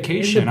take a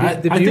vacation?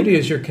 The beauty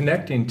is you're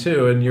connecting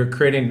too, and you're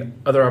creating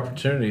other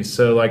opportunities.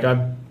 So, like,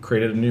 I've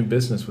created a new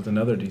business with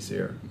another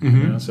DCer. You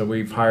know? So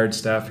we've hired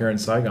staff here in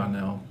Saigon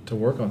now to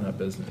work on that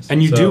business.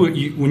 And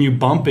when you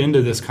bump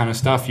into this kind of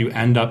stuff, you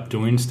end up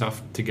doing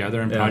stuff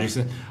together and projects.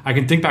 I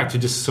can think back to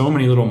just so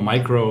many little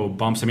micro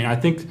bumps. I mean, I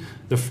think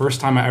the first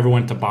time I ever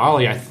went to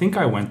Bali, I think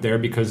I went there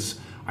because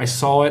I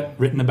saw it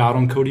written about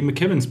on Cody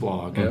McKibben's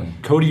blog.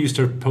 And Cody used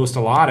to post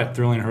a lot at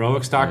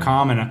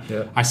thrillingheroics.com,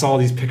 and I saw all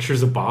these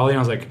pictures of Bali, and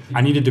I was like,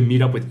 I needed to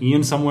meet up with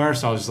Ian somewhere,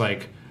 so I was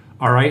like,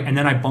 all right. And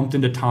then I bumped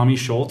into Tommy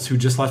Schultz, who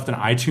just left an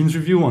iTunes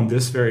review on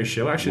this very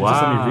show. Actually,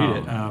 just let me read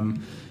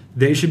it.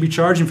 They should be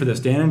charging for this.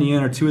 Dan and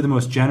Ian are two of the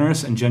most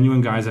generous and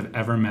genuine guys I've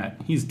ever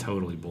met. He's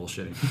totally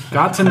bullshitting.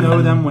 Got to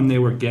know them when they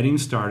were getting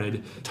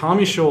started.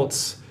 Tommy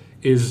Schultz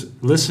is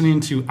listening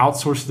to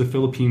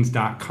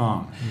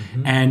OutsourceToThePhilippines.com.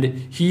 And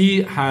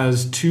he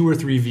has 2 or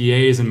 3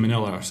 VAs in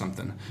Manila or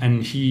something.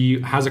 And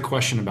he has a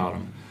question about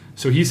them.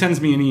 So he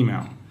sends me an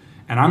email.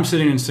 And I'm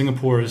sitting in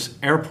Singapore's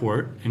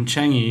airport in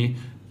Changi,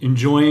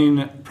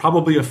 enjoying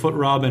probably a foot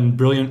rub and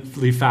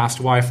brilliantly fast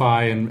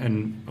Wi-Fi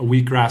and a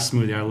wheatgrass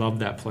smoothie. I love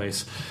that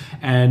place.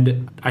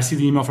 And I see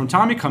the email from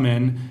Tommy come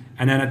in,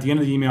 and then at the end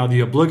of the email,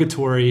 the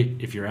obligatory,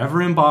 if you're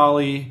ever in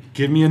Bali,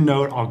 give me a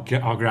note,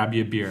 I'll grab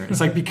you a beer.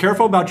 It's like, be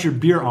careful about your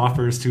beer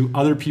offers to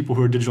other people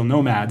who are digital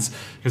nomads,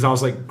 because I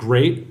was like,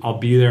 great, I'll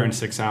be there in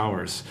 6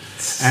 hours.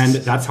 And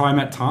that's how I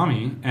met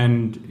Tommy.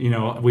 And, you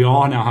know, we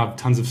all now have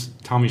tons of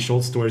Tommy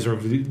Schultz stories, or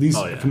at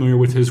least familiar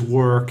with his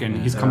work,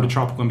 and he's come to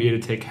Tropical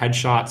MBA to take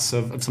headshots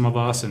of some of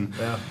us. And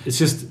it's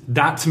just,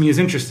 that to me is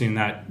interesting,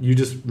 that you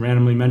just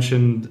randomly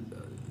mentioned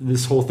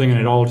this whole thing and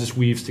it all just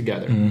weaves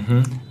together.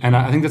 And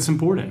I think that's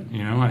important.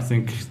 You know, I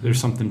think there's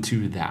something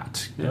to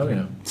that.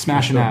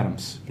 Smashing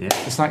atoms.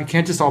 It's not, it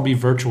can't just all be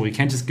virtual. You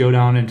can't just go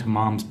down into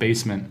mom's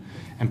basement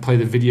and play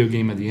the video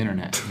game of the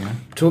internet. You know?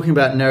 Talking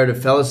about narrative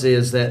fallacy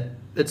is that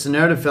it's a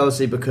narrative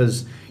fallacy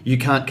because you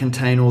can't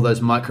contain all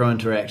those micro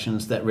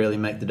interactions that really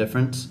make the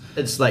difference.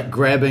 It's like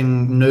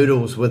grabbing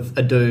noodles with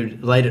a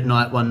dude late at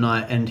night one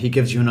night, and he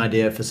gives you an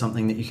idea for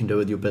something that you can do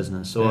with your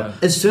business. Or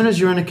as soon as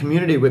you're in a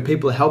community where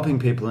people are helping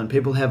people and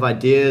people have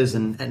ideas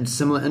and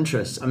similar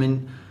interests, I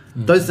mean,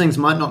 those things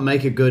might not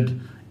make a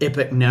good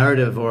epic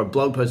narrative or a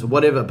blog post or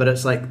whatever, but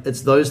it's like,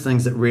 it's those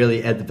things that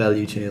really add the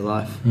value to your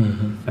life.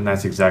 And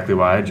that's exactly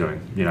why I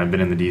joined. You know, I've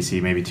been in the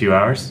DC maybe 2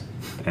 hours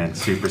and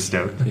super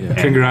stoked. And,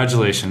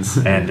 Congratulations.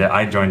 And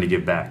I joined to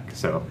give back.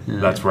 So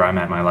that's where I'm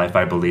at in my life.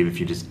 I believe if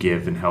you just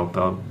give and help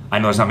out. I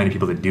know there's not many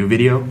people that do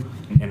video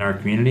in our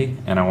community,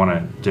 and I want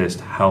to just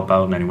help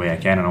out in any way I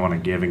can, and I want to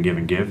give and give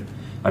and give.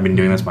 I've been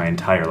doing this my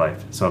entire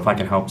life. So if I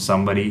can help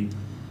somebody,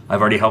 I've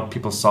already helped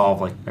people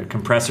solve like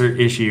compressor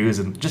issues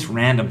and just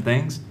random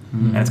things,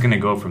 and it's going to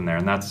go from there.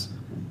 And that's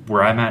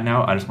where I'm at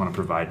now, I just want to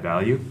provide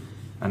value.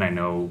 And I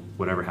know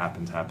whatever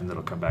happens,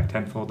 it'll come back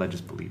tenfold. I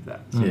just believe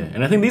that. So. Yeah,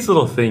 and I think these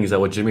little things that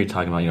what Jimmy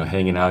talking about,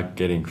 hanging out,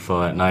 getting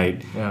pho at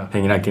night,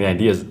 hanging out, getting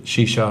ideas.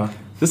 Shisha.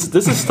 This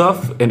is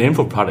stuff an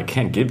info product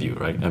can't give you,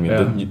 right? I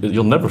mean,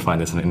 you'll never find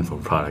this in an info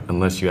product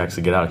unless you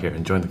actually get out here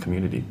and join the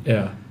community.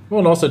 Yeah. Well,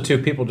 and also, too,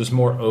 people just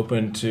more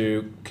open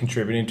to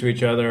contributing to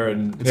each other.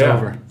 And it's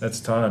over. That's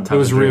time. It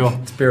was real.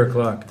 It's beer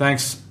o'clock.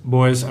 Thanks,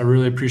 boys. I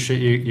really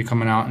appreciate you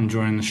coming out and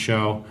joining the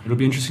show. It'll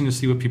be interesting to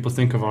see what people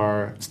think of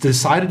our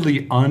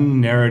decidedly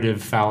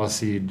un-narrative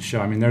fallacy show.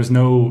 I mean, there's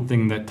no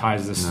thing that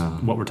ties this,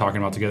 what we're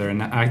talking about together.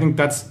 And I think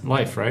that's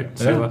life, right?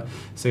 Yeah.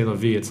 C'est la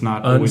vie. It's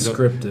not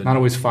unscripted. Not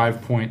always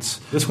 5 points.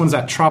 This one's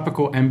at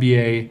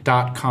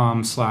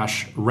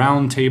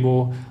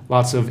tropicalmba.com/roundtable.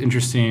 Lots of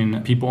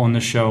interesting people on the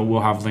show. We'll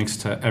have links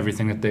to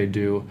everything that they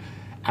do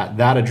at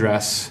that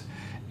address.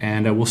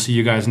 And we'll see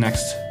you guys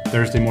next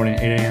Thursday morning, 8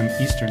 a.m.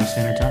 Eastern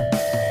Standard Time.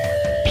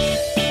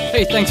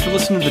 Hey, thanks for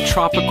listening to the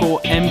Tropical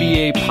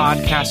MBA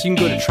podcast. You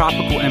can go to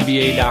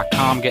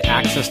tropicalmba.com, get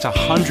access to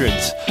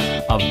hundreds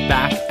of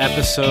back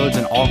episodes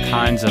and all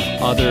kinds of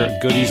other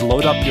goodies.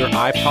 Load up your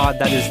iPod.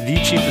 That is the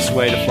cheapest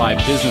way to fly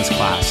business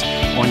class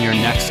on your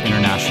next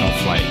international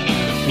flight.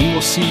 We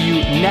will see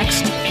you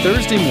next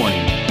Thursday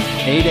morning,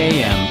 8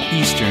 a.m.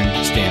 Eastern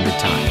Standard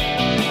Time.